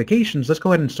some modifications. Let's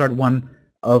go ahead and start one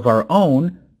of our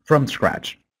own from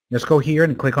scratch. Let's go here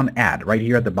and click on Add right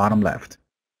here at the bottom left.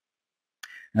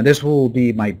 Now this will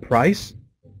be my price,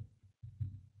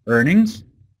 earnings,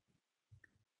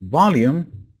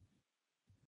 volume,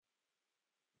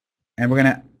 and we're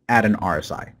going to add an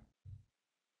RSI.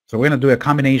 So we're going to do a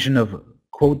combination of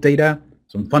quote data,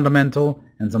 some fundamental,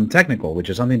 and some technical, which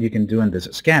is something you can do in this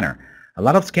scanner. A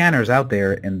lot of scanners out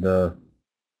there in the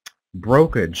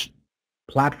brokerage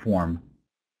platform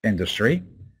industry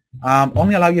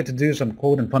only allow you to do some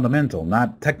quote and fundamental,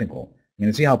 not technical. You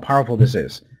can see how powerful this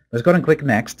is. Let's go ahead and click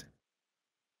Next.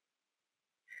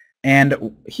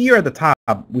 And here at the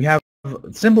top, we have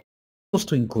symbols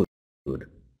to include.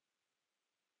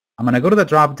 I'm going to go to the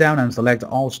drop-down and select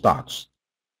all stocks.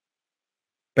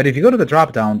 But if you go to the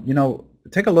drop-down,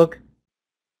 take a look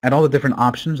at all the different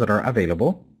options that are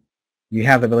available. You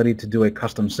have the ability to do a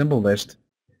custom symbol list.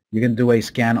 You can do a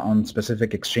scan on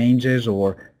specific exchanges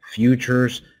or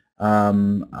futures.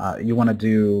 You want to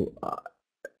do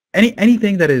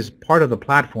anything that is part of the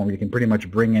platform, you can pretty much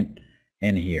bring it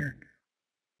in here.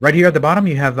 Right here at the bottom,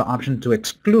 you have the option to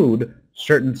exclude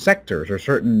certain sectors or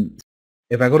certain.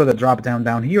 If I go to the drop-down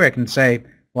down here, I can say,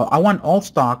 well, I want all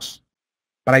stocks,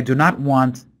 but I do not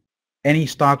want any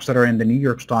stocks that are in the New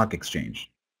York Stock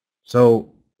Exchange.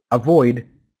 So avoid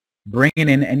bringing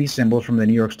in any symbols from the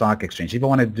New York Stock Exchange. If I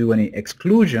want to do any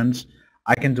exclusions,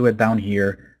 I can do it down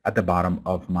here at the bottom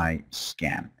of my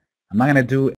scan. I'm not going to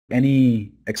do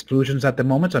any exclusions at the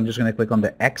moment, so I'm just going to click on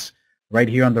the X right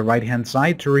here on the right-hand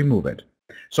side to remove it.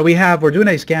 So we're doing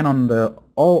a scan on the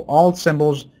all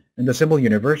symbols in the symbol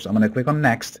universe. I'm going to click on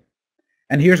Next,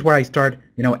 and here's where I start,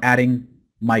 adding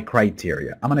my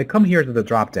criteria. I'm going to come here to the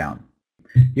drop-down.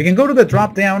 You can go to the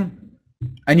drop-down,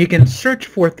 and you can search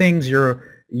for things you're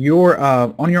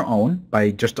on your own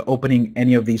by just opening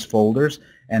any of these folders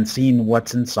and seeing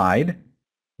what's inside.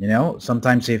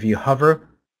 Sometimes if you hover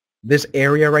this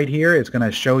area right here, it's going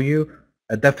to show you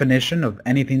a definition of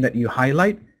anything that you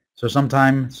highlight. So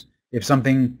sometimes if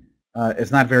something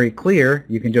is not very clear,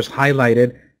 you can just highlight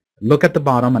it, look at the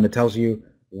bottom, and it tells you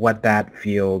what that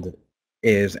field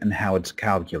is and how it's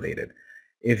calculated.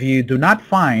 If you do not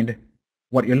find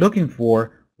what you're looking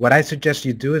for, what I suggest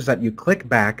you do is that you click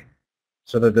back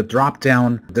so that the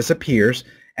drop-down disappears,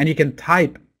 and you can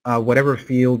type whatever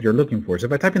field you're looking for. So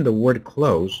if I type in the word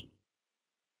close,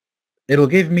 it'll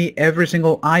give me every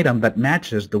single item that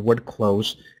matches the word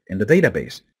close in the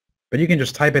database. But you can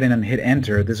just type it in and hit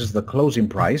enter. This is the closing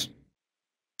price.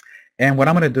 And what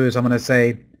I'm going to do is I'm going to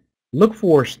say, look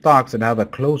for stocks that have a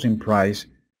closing price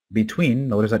between.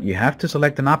 Notice that you have to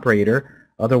select an operator,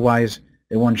 otherwise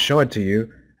it won't show it to you.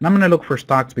 And I'm going to look for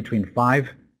stocks between $5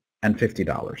 and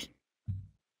 $50.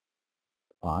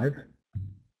 5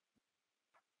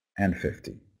 and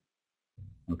 50.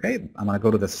 Okay, I'm going to go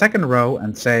to the second row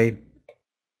and say,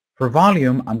 for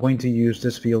volume, I'm going to use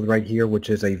this field right here, which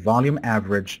is a volume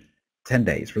average 10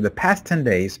 days. For the past 10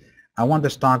 days, I want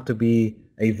the stock to be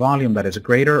a volume that is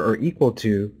greater or equal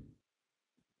to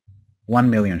 1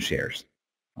 million shares.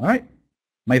 All right.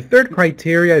 My third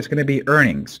criteria is going to be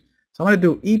earnings. So I'm going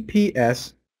to do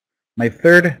EPS. My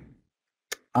third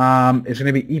is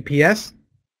going to be EPS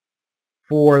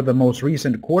for the most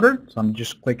recent quarter. So I'm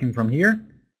just clicking from here.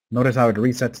 Notice how it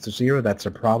resets to 0. That's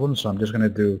a problem. So I'm just going to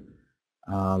do,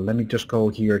 let me just go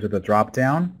here to the drop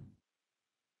down.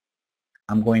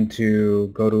 I'm going to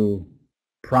go to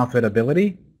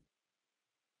profitability,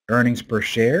 earnings per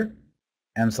share,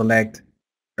 and select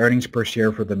earnings per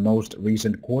share for the most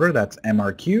recent quarter. That's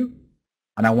MRQ.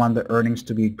 And I want the earnings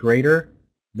to be greater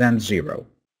than 0.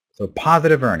 So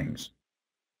positive earnings.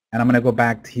 And I'm going to go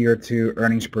back here to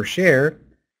earnings per share,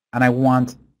 and I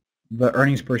want the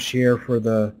earnings per share for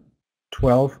the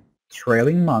 12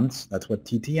 trailing months, that's what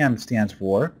TTM stands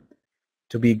for,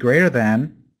 to be greater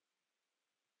than,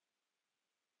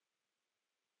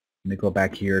 let me go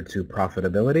back here to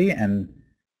profitability and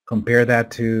compare that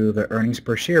to the earnings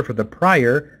per share for the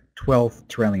prior 12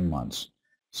 trailing months.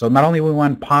 So not only we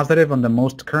want positive on the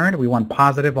most current, we want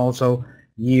positive also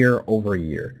year over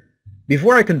year.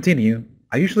 Before I continue,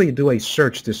 I usually do a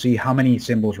search to see how many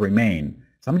symbols remain.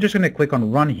 So I'm just going to click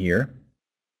on Run here.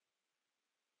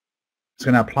 It's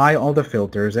going to apply all the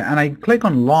filters, and I click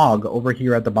on Log over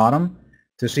here at the bottom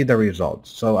to see the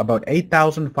results. So about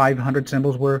 8,500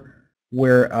 symbols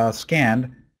were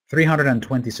scanned.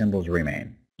 320 symbols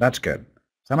remain. That's good.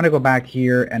 So I'm going to go back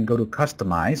here and go to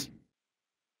Customize,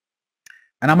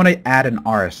 and I'm going to add an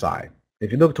RSI.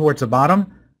 If you look towards the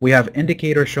bottom, we have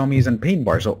indicator, show me's, and paint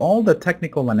bar. So all the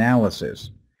technical analysis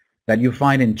that you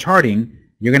find in charting,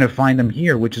 you're going to find them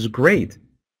here, which is great.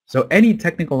 So any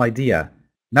technical idea,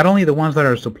 not only the ones that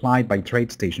are supplied by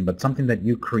TradeStation, but something that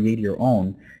you create your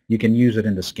own, you can use it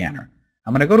in the scanner.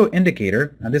 I'm going to go to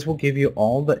Indicator, and this will give you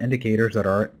all the indicators that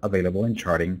are available in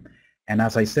charting. And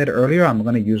as I said earlier, I'm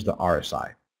going to use the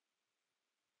RSI.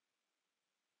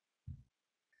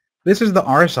 This is the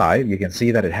RSI. You can see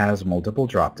that it has multiple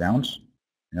drop-downs.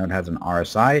 It has an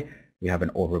RSI, we have an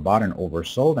overbought and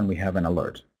oversold, and we have an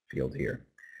alert field here.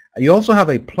 You also have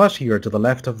a plus here to the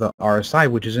left of the RSI,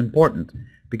 which is important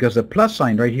because the plus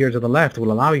sign right here to the left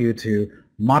will allow you to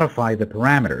modify the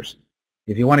parameters.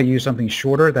 If you want to use something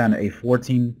shorter than a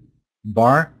 14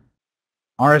 bar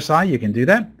RSI, you can do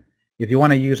that. If you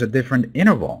want to use a different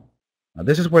interval, now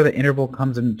this is where the interval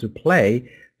comes into play,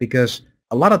 because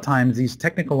a lot of times these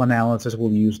technical analysis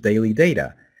will use daily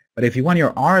data. But if you want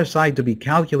your RSI to be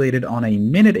calculated on a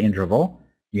minute interval,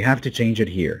 you have to change it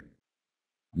here.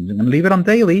 I'm going to leave it on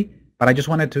daily, but I just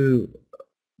wanted to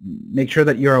make sure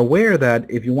that you're aware that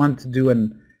if you want to do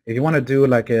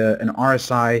like an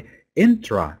RSI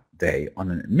intraday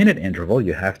on a minute interval,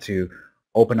 you have to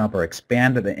open up or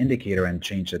expand the indicator and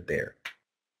change it there.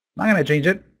 I'm not going to change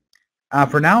it.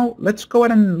 For now, let's go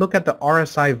ahead and look at the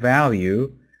RSI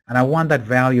value, and I want that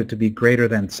value to be greater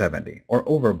than 70 or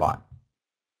overbought.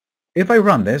 If I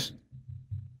run this,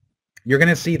 you're going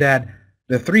to see that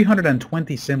the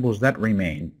 320 symbols that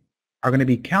remain are going to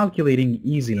be calculating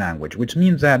easy language, which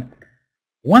means that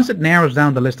once it narrows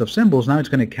down the list of symbols, now it's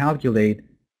going to calculate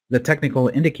the technical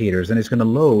indicators, and it's going to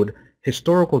load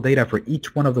historical data for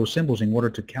each one of those symbols in order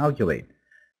to calculate.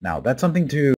 Now, that's something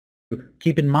to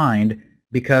keep in mind,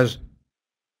 because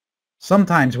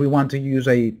sometimes we want to use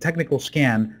a technical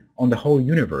scan on the whole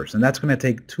universe, and that's going to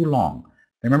take too long.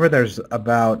 Remember, there's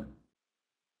about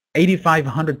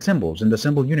 8,500 symbols in the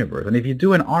symbol universe, and if you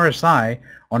do an RSI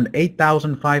on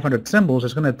 8,500 symbols,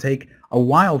 it's going to take a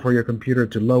while for your computer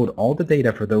to load all the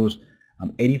data for those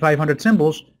 8,500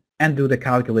 symbols and do the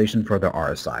calculation for the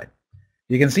RSI.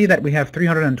 You can see that we have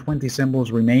 320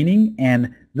 symbols remaining,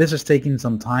 and this is taking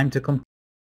some time to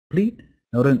complete.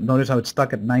 Notice how it's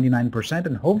stuck at 99%,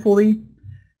 and hopefully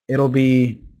it'll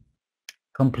be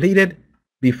completed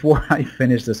before I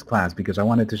finish this class, because I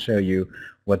wanted to show you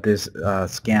what this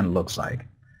scan looks like.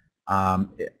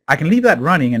 I can leave that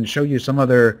running and show you some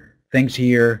other things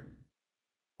here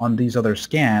on these other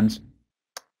scans.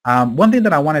 One thing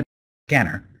that I wanted to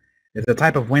scanner is the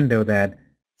type of window that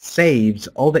saves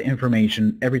all the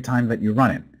information every time that you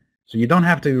run it. So you don't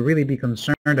have to really be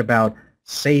concerned about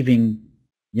saving,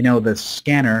 the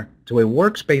scanner to a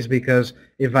workspace, because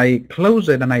if I close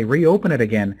it and I reopen it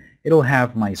again, it'll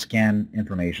have my scan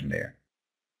information there.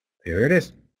 Here it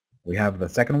is. We have the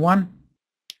second one.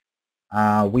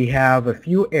 We have a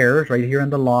few errors right here in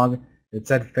the log. It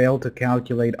said failed to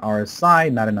calculate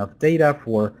RSI, not enough data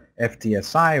for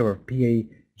FTSI or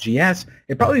PAGS.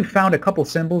 It probably found a couple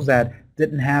symbols that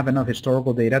didn't have enough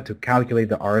historical data to calculate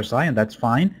the RSI, and that's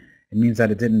fine. It means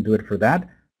that it didn't do it for that.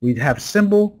 We have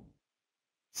 0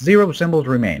 symbols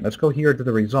remain. Let's go here to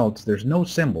the results. There's no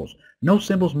symbols. No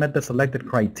symbols met the selected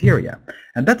criteria.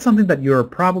 And that's something that you're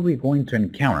probably going to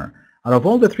encounter. Out of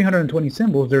all the 320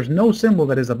 symbols, there's no symbol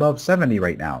that is above 70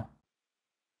 right now.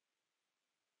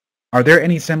 Are there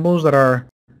any symbols that are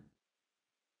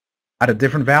at a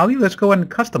different value? Let's go ahead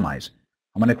and customize.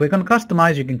 I'm going to click on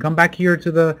customize. You can come back here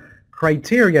to the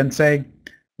criteria and say,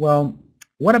 well,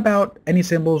 what about any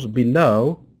symbols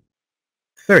below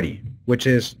 30, which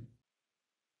is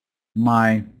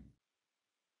my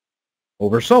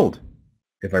oversold.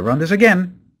 If I run this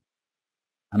again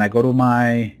and I go to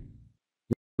my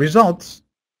results,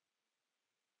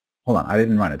 hold on, I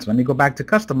didn't run it, so let me go back to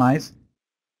customize.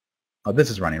 Oh, this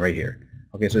is running right here.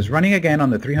 Okay, so it's running again on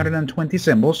the 320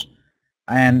 symbols,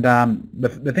 and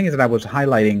the thing is that I was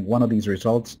highlighting one of these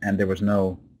results and there was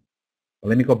no. Well,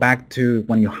 let me go back to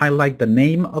when you highlight the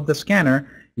name of the scanner,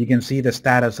 you can see the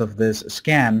status of this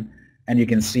scan, and you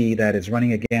can see that it's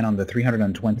running again on the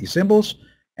 320 symbols,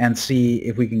 and see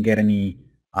if we can get any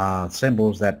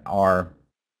symbols that are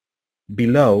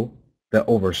below the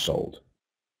oversold.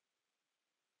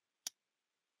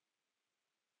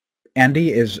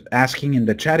 Andy is asking in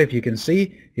the chat if you can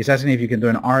see. He's asking if you can do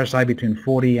an RSI between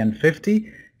 40 and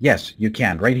 50. Yes, you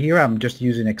can. Right here, I'm just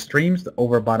using extremes, the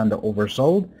overbought and the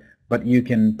oversold, but you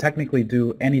can technically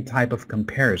do any type of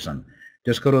comparison.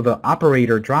 Just go to the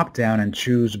operator drop-down and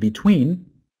choose between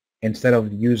instead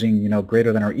of using,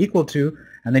 greater than or equal to,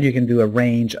 and then you can do a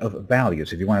range of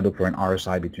values if you want to look for an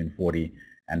RSI between 40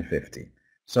 and 50.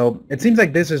 So it seems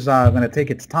like this is going to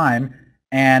take its time,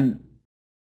 and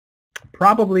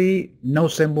probably no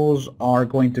symbols are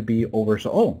going to be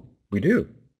oversold. Oh, we do.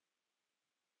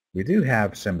 We do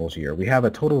have symbols here. We have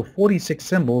a total of 46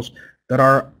 symbols that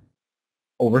are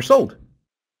oversold.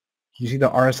 You see the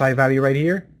RSI value right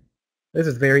here? This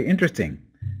is very interesting.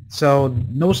 So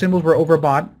no symbols were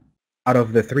overbought out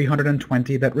of the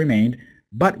 320 that remained,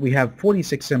 but we have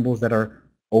 46 symbols that are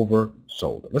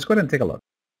oversold. Let's go ahead and take a look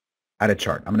at a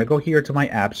chart. I'm going to go here to my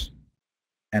apps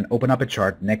and open up a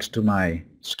chart next to my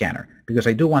scanner, because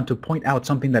I do want to point out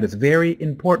something that is very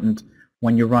important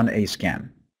when you run a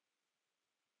scan.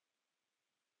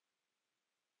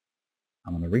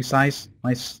 I'm going to resize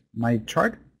my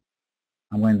chart.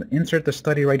 I'm going to insert the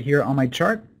study right here on my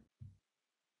chart.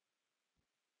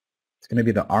 It's going to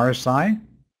be the RSI.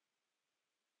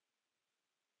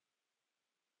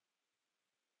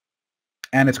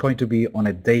 And it's going to be on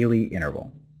a daily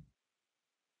interval.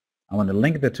 I want to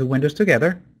link the two windows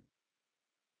together,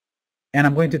 and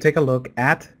I'm going to take a look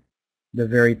at the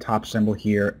very top symbol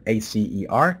here,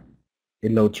 ACER.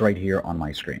 It loads right here on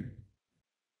my screen.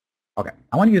 Okay,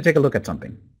 I want you to take a look at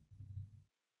something.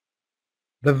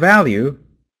 The value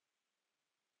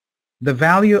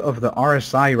of the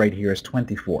RSI right here is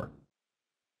 24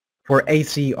 for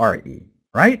ACRE,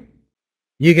 right?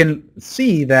 You can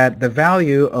see that the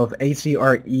value of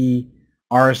ACRE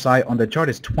RSI on the chart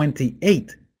is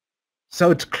 28. So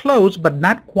it's close, but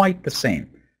not quite the same.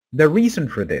 The reason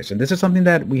for this, and this is something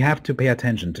that we have to pay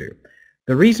attention to,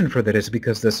 the reason for that is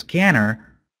because the scanner,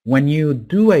 when you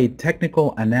do a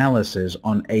technical analysis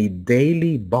on a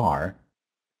daily bar,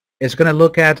 it's going to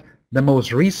look at the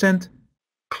most recent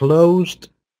closed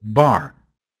bar.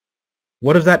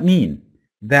 What does that mean?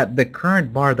 That the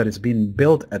current bar that is being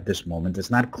built at this moment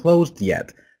is not closed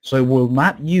yet, so it will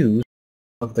not use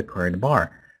of the current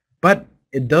bar. But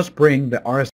it does bring the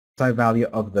RSI value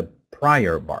of the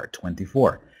prior bar,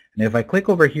 24. And if I click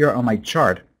over here on my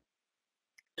chart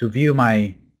to view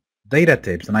my data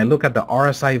tips, and I look at the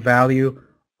RSI value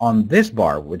on this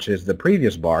bar, which is the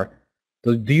previous bar,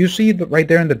 do you see right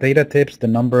there in the data tips the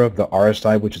number of the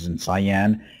RSI, which is in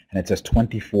cyan, and it says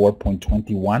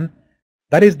 24.21?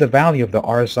 That is the value of the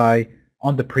RSI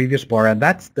on the previous bar, and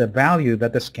that's the value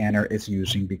that the scanner is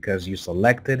using because you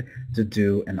selected to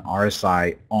do an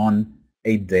RSI on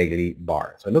a daily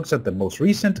bar. So it looks at the most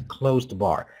recent closed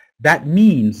bar. That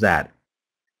means that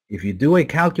if you do a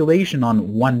calculation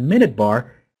on 1 minute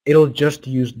bar, it'll just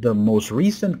use the most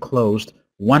recent closed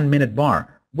 1 minute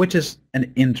bar, which is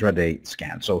an intraday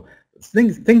scan. So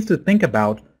things to think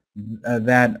about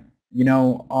that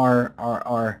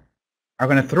are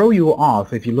going to throw you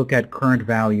off if you look at current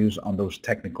values on those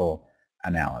technical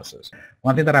analysis.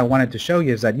 One thing that I wanted to show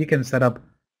you is that you can set up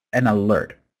an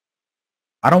alert.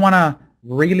 I don't want to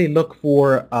really look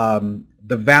for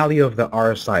the value of the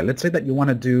RSI. Let's say that you want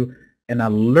to do an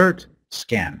alert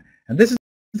scan. And this is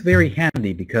very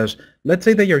handy because let's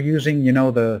say that you're using,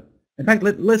 in fact,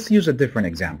 let's use a different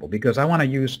example because I want to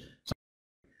use,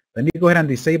 let me go ahead and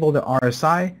disable the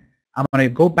RSI. I'm going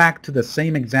to go back to the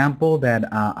same example that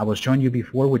I was showing you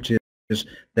before, which is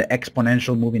the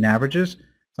exponential moving averages.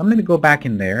 So I'm going to go back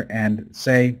in there and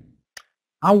say,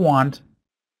 I want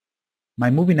my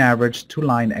moving average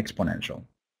two-line exponential.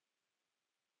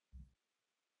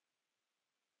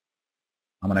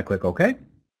 I'm going to click OK.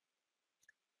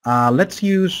 Let's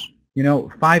use,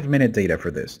 5-minute data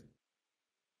for this.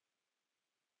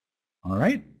 All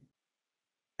right.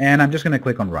 And I'm just going to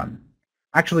click on Run.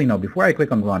 Actually, no, before I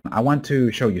click on Run, I want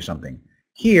to show you something.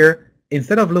 Here,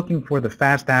 instead of looking for the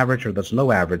fast average or the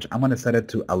slow average, I'm going to set it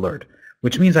to alert,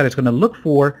 which means that it's going to look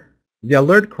for the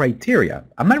alert criteria.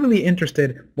 I'm not really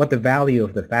interested what the value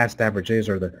of the fast average is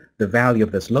or the value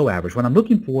of the slow average. What I'm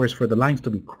looking for is for the lines to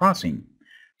be crossing.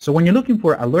 So when you're looking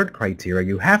for alert criteria,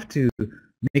 you have to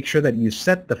make sure that you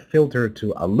set the filter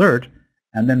to alert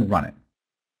and then run it.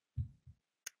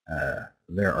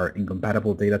 There are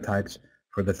incompatible data types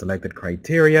for the selected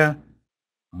criteria.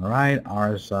 All right,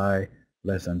 RSI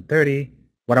less than 30.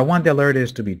 What I want the alert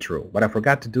is to be true. What I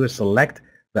forgot to do is select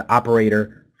the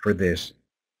operator for this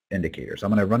indicator. So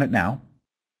I'm going to run it now.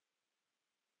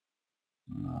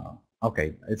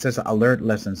 Okay, it says alert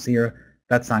less than 0.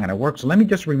 That's not going to work. So let me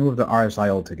just remove the RSI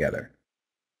altogether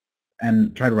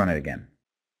and try to run it again.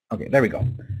 Okay, there we go.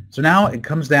 So now it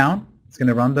comes down, it's going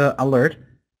to run the alert,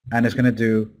 and it's going to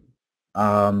do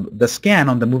the scan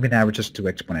on the moving averages to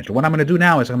exponential. What I'm going to do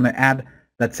now is I'm going to add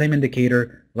that same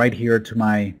indicator right here to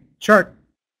my chart.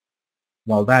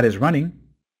 While that is running,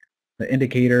 the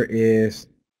indicator is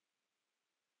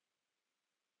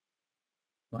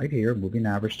right here, moving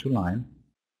average to line,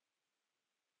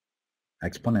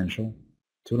 exponential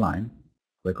to line.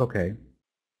 Click OK.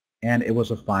 And it was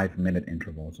a 5-minute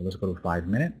interval. So let's go to 5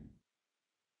 minute.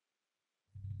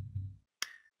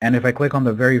 And if I click on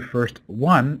the very first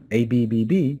one,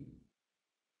 ABBB,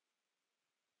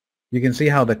 you can see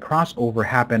how the crossover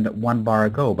happened 1 bar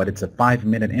ago, but it's a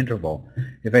 5-minute interval.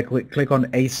 If I click on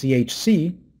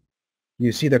ACHC,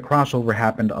 you see the crossover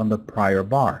happened on the prior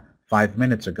bar 5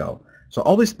 minutes ago. So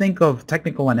always think of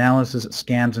technical analysis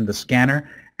scans in the scanner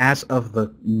as of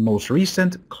the most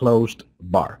recent closed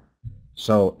bar.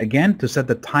 So again, to set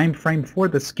the time frame for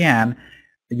the scan,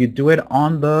 you do it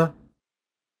on the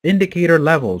indicator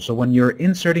level. So when you're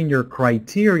inserting your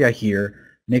criteria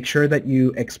here, make sure that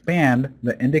you expand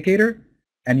the indicator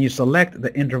and you select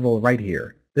the interval right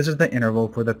here. This is the interval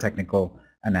for the technical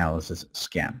analysis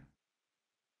scan.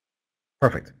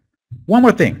 Perfect. One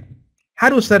more thing. How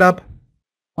to set up,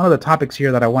 one of the topics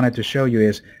here that I wanted to show you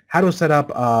is how to set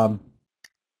up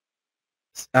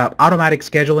automatic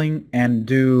scheduling and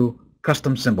do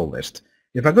custom symbol list.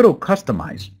 If I go to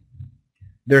customize,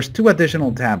 there's 2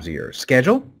 additional tabs here.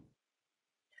 Schedule,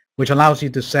 which allows you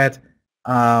to set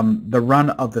the run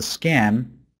of the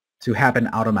scan to happen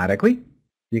automatically.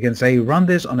 You can say run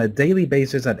this on a daily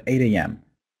basis at 8 a.m.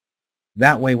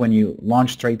 That way when you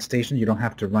launch TradeStation, you don't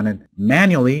have to run it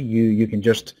manually. You can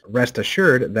just rest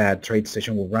assured that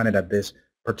TradeStation will run it at this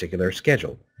particular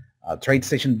schedule.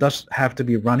 TradeStation does have to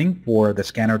be running for the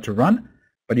scanner to run,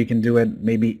 but you can do it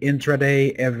maybe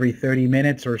intraday every 30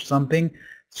 minutes or something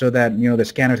so that the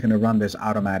scanner is going to run this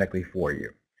automatically for you.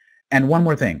 And one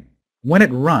more thing, when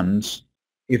it runs,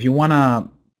 if you want to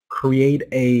create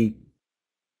a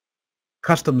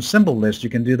custom symbol list, you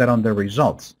can do that on the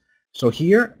results. So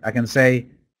here I can say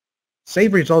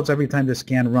save results every time the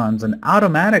scan runs and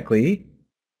automatically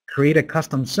create a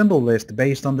custom symbol list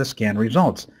based on the scan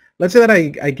results. Let's say that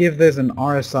I give this an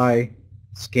RSI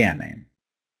scan name.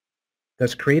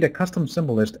 Let's create a custom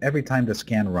symbol list every time the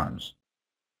scan runs.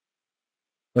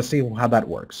 Let's see how that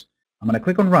works. I'm going to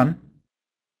click on run.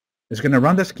 It's going to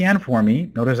run the scan for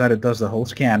me. Notice that it does the whole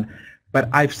scan, but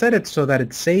I've set it so that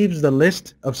it saves the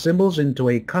list of symbols into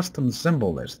a custom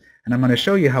symbol list. And I'm going to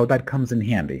show you how that comes in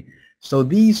handy. So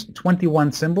these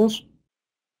 21 symbols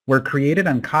were created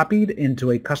and copied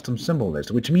into a custom symbol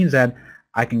list, which means that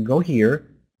I can go here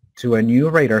to a new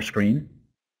radar screen.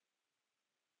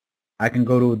 I can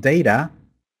go to data,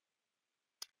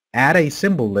 add a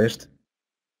symbol list,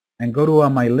 and go to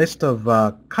my list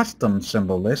of custom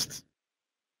symbol lists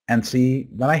and see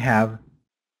that I have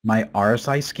my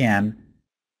RSI scan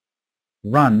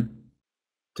run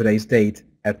today's date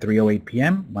at 3:08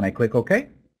 p.m. When I click OK,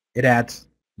 it adds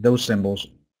those symbols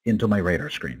into my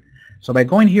radar screen. So by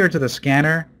going here to the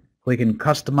scanner, clicking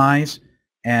Customize,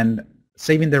 and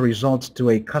saving the results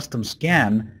to a custom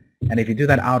scan, and if you do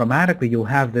that automatically, you'll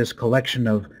have this collection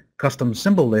of custom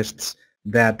symbol lists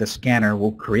that the scanner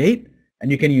will create, and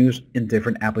you can use in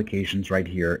different applications right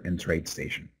here in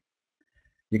TradeStation.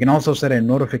 You can also set a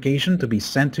notification to be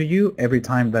sent to you every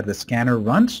time that the scanner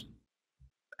runs,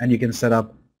 and you can set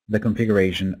up the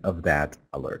configuration of that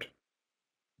alert.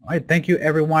 All right, thank you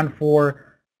everyone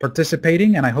for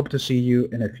participating, and I hope to see you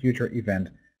in a future event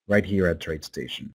right here at TradeStation.